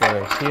longer ones go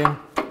right here.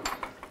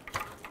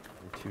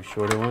 The two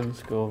shorter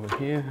ones go over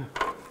here.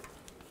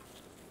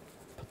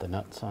 Put the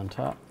nuts on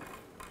top.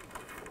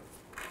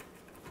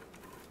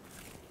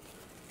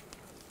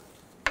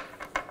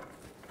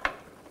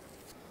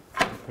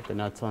 Put the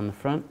nuts on the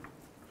front.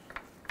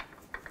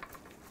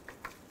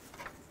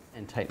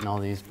 And tighten all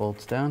these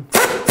bolts down.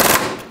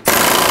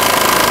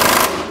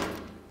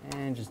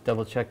 And just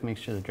double check, make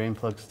sure the drain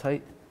plug's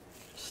tight.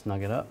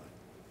 Snug it up.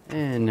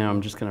 And now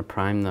I'm just going to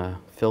prime the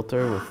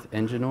filter with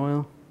engine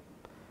oil.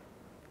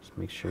 Just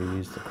make sure you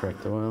use the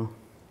correct oil.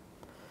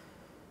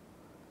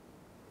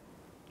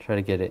 Try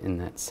to get it in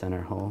that center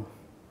hole.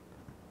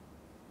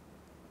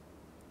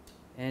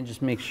 And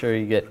just make sure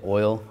you get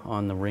oil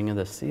on the ring of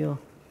the seal.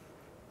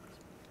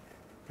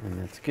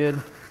 And that's good.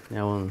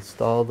 Now we'll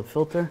install the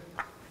filter.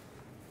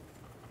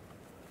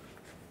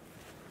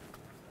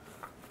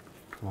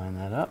 Line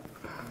that up.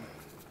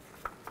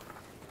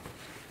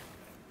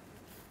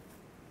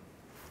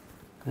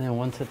 And then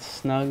once it's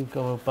snug,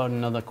 go about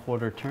another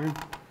quarter turn.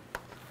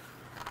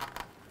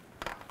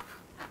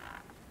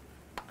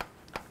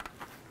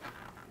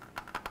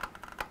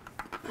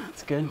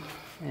 That's good.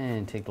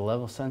 And take the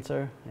level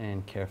sensor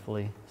and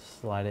carefully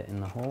slide it in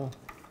the hole.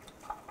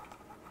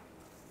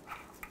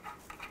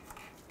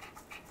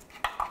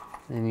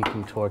 Then you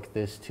can torque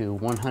this to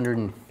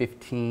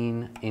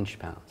 115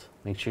 inch-pounds.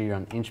 Make sure you're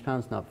on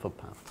inch-pounds, not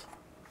foot-pounds.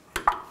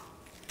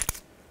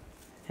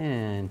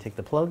 And take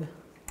the plug,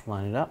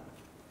 line it up.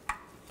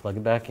 Plug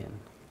it back in.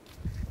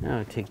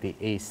 Now take the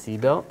AC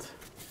belt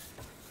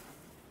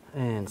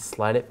and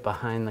slide it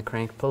behind the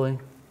crank pulley.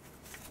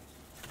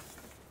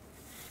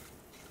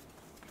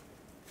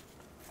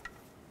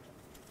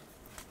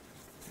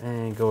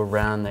 And go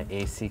around the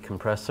AC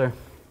compressor.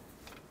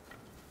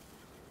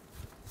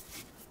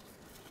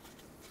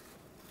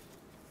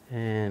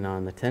 And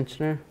on the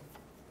tensioner.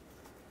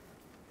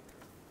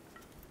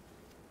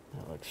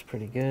 That looks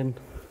pretty good.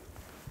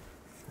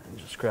 And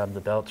just grab the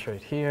belts right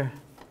here.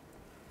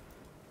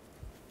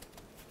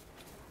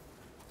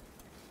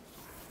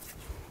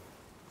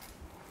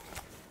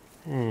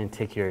 And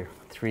take your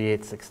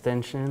 3/8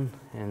 extension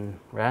and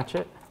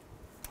ratchet.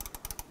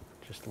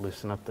 Just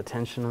loosen up the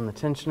tension on the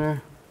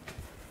tensioner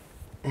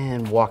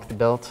and walk the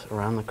belt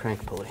around the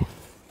crank pulley.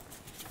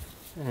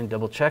 And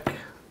double check.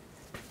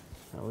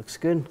 That looks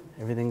good.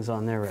 Everything's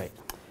on there right.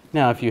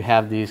 Now if you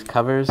have these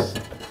covers,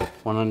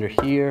 one under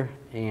here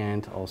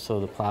and also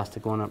the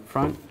plastic one up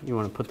front, you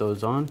want to put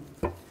those on.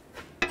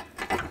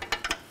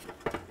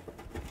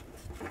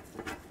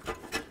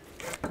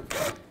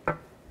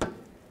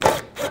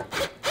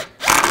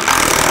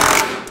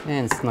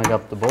 And snug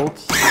up the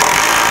bolts.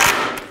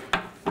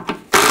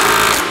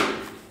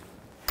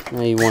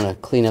 Now you want to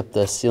clean up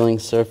the sealing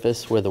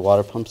surface where the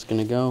water pump's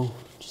going to go.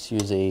 Just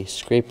use a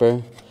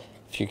scraper.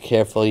 If you're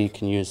careful, you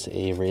can use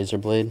a razor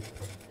blade.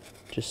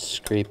 Just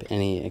scrape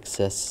any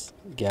excess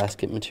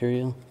gasket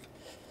material.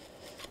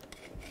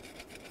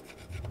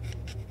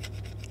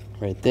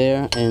 Right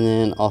there, and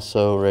then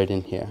also right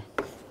in here.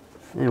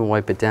 And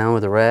wipe it down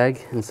with a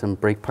rag and some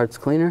brake parts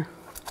cleaner.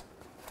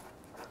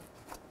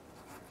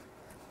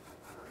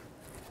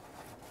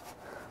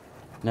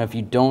 Now if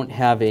you don't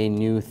have a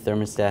new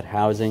thermostat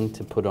housing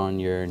to put on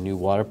your new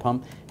water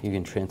pump, you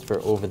can transfer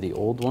over the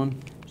old one.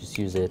 Just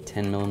use a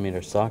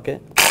 10mm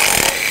socket.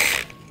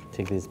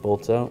 Take these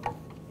bolts out.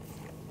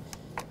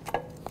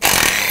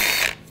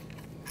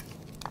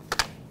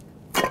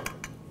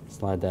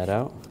 Slide that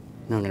out.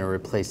 Now I'm going to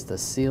replace the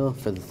seal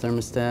for the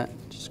thermostat.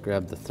 Just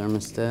grab the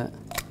thermostat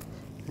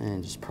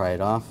and just pry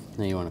it off.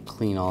 Now you want to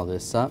clean all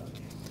this up.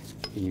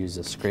 You use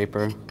a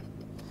scraper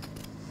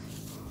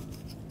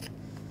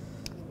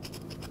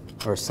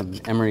or some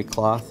emery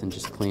cloth and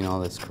just clean all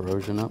this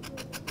corrosion up.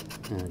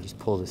 And just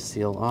pull the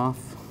seal off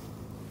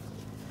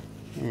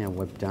and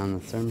wipe down the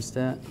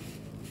thermostat.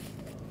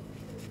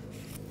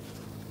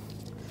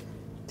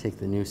 Take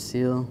the new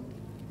seal,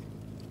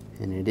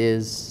 and it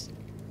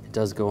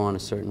does go on a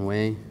certain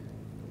way.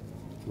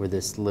 where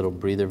this little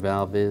breather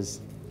valve is,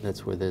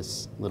 that's where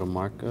this little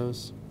mark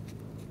goes.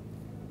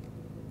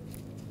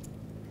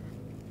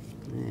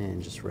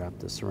 And just wrap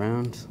this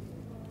around.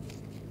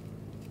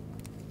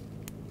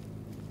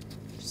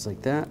 Just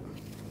like that.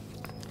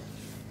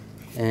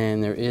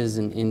 And there is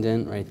an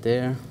indent right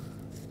there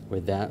where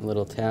that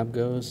little tab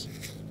goes.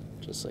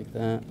 Just like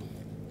that.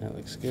 That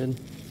looks good.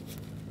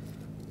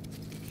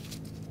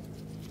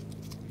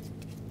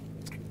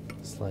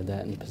 Slide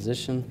that in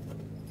position.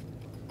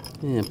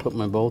 And put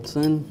my bolts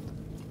in.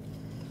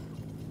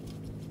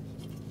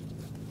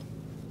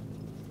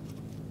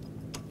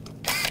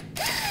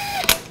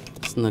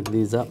 Snug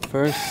these up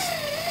first.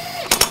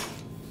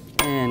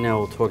 And now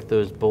we'll torque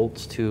those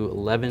bolts to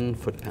 11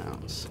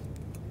 foot-pounds.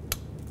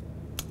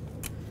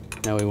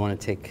 Now we want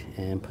to take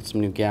and put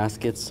some new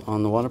gaskets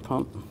on the water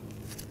pump.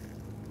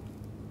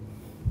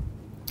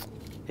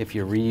 If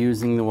you're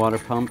reusing the water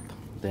pump,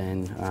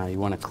 then you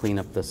want to clean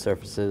up the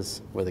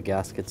surfaces where the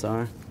gaskets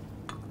are.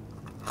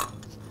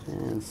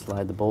 And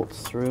slide the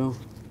bolts through.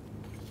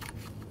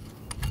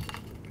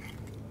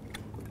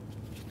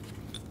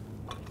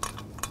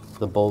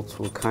 The bolts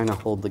will kind of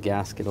hold the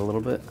gasket a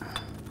little bit.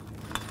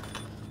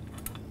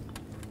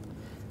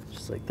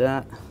 Just like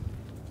that.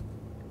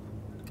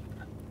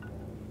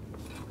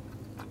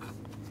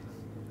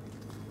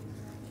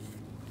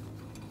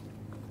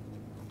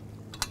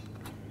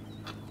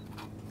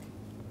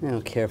 Now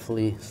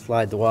carefully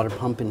slide the water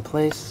pump in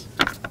place,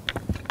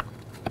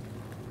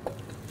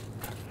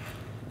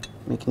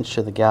 making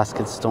sure the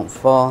gaskets don't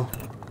fall,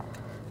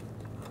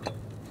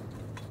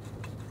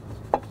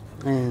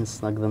 and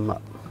snug them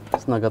up.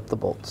 Snug up the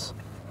bolts.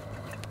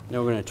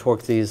 Now we're going to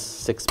torque these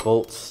 6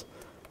 bolts.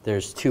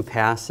 There's 2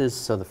 passes,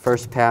 so the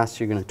first pass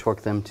you're going to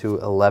torque them to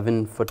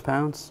 11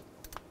 foot-pounds.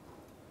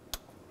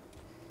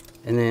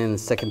 And then the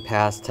second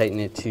pass, tighten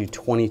it to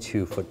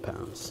 22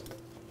 foot-pounds.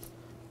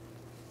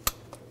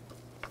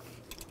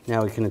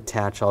 Now we can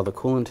attach all the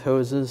coolant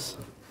hoses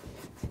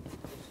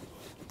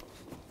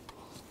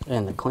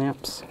and the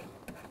clamps.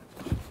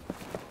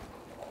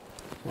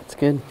 That's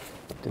good.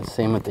 Do the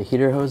same with the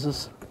heater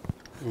hoses.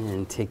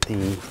 And take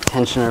the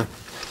tensioner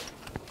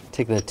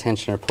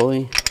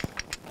pulley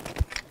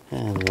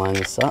and line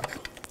this up.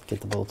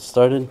 Get the bolts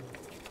started.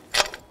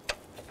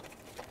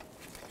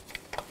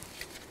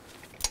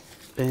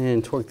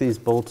 And torque these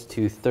bolts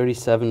to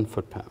 37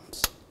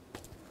 foot-pounds.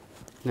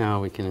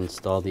 Now we can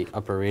install the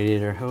upper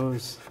radiator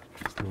hose.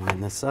 Just line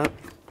this up,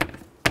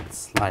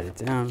 slide it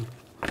down,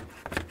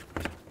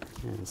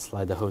 and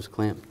slide the hose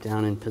clamp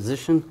down in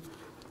position.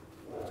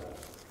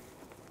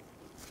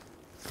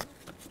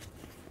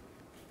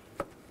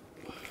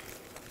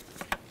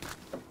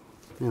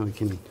 Now we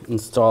can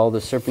install the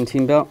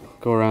serpentine belt,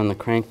 go around the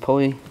crank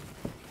pulley,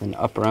 then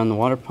up around the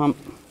water pump,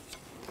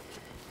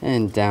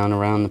 and down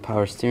around the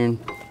power steering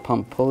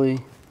pump pulley,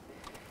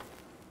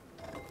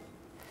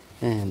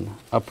 and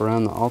up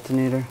around the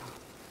alternator,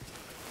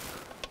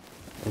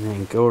 and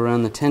then go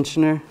around the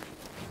tensioner,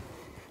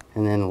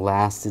 and then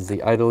last is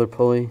the idler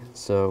pulley.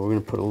 So we're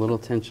going to put a little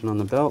tension on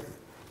the belt,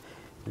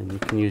 and you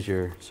can use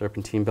your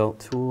serpentine belt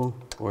tool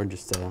or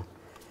just a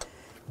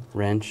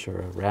wrench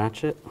or a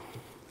ratchet.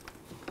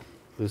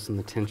 Loosen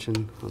the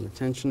tension on the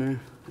tensioner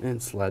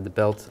and slide the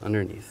belt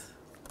underneath.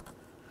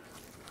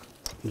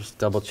 Just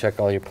double check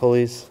all your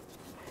pulleys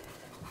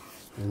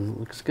and it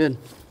looks good.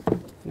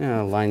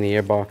 Now line the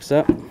airbox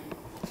up.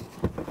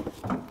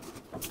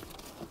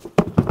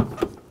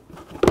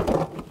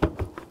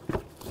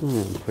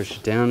 And push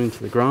it down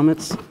into the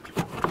grommets.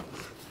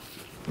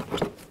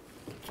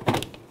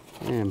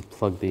 And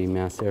plug the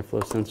mass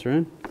airflow sensor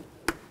in.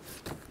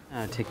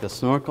 Now take the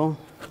snorkel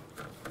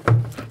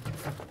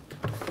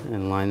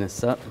and line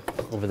this up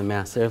over the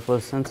mass airflow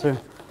sensor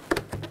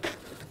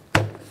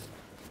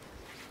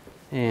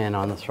and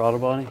on the throttle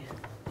body.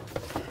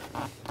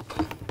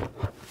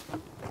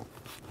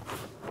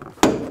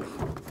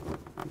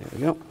 There we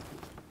go.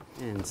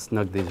 And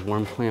snug these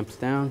worm clamps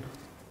down.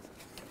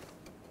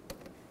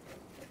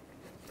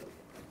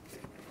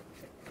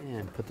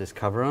 And put this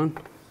cover on.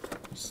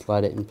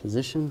 Slide it in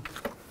position.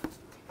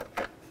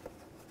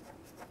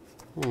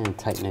 And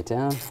tighten it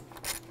down.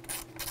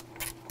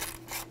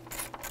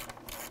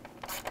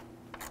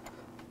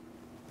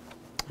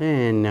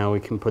 And now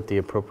we can put the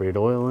appropriate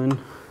oil in.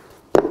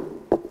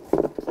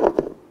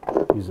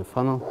 Use a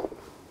funnel.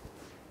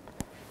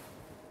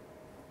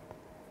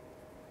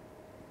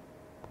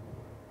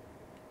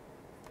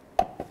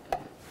 All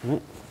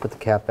right, put the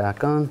cap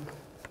back on.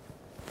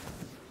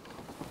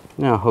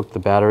 Now hook the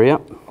battery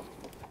up.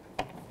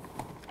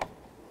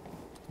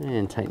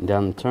 And tighten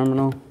down the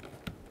terminal.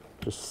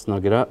 Just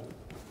snug it up.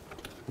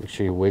 Make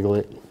sure you wiggle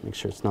it, make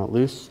sure it's not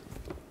loose.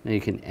 Now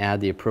you can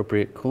add the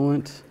appropriate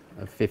coolant.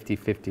 A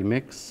 50-50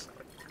 mix,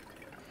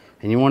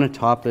 and you want to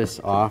top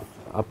this off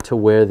up to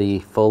where the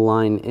full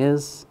line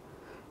is,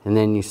 and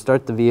then you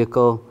start the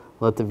vehicle,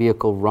 let the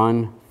vehicle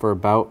run for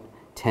about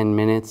 10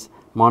 minutes,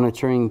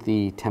 monitoring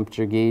the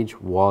temperature gauge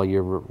while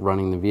you're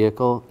running the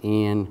vehicle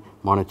and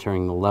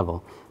monitoring the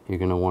level. You're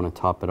going to want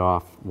to top it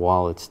off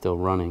while it's still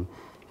running,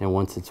 and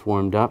once it's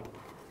warmed up,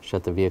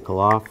 Shut the vehicle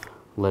off,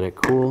 let it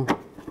cool,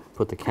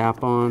 put the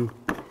cap on,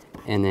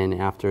 and then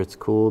after it's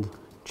cooled,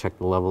 check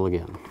the level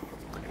again.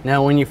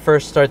 Now when you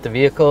first start the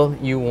vehicle,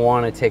 you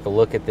want to take a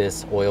look at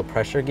this oil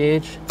pressure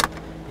gauge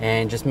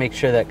and just make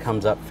sure that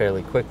comes up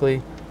fairly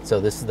quickly. So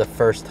this is the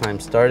first time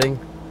starting.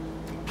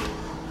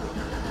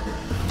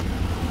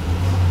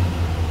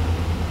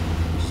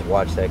 Just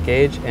watch that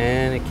gauge,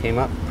 and it came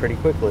up pretty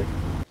quickly.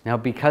 Now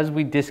because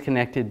we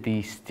disconnected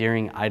the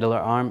steering idler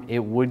arm, it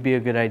would be a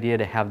good idea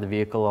to have the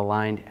vehicle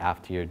aligned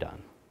after you're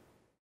done.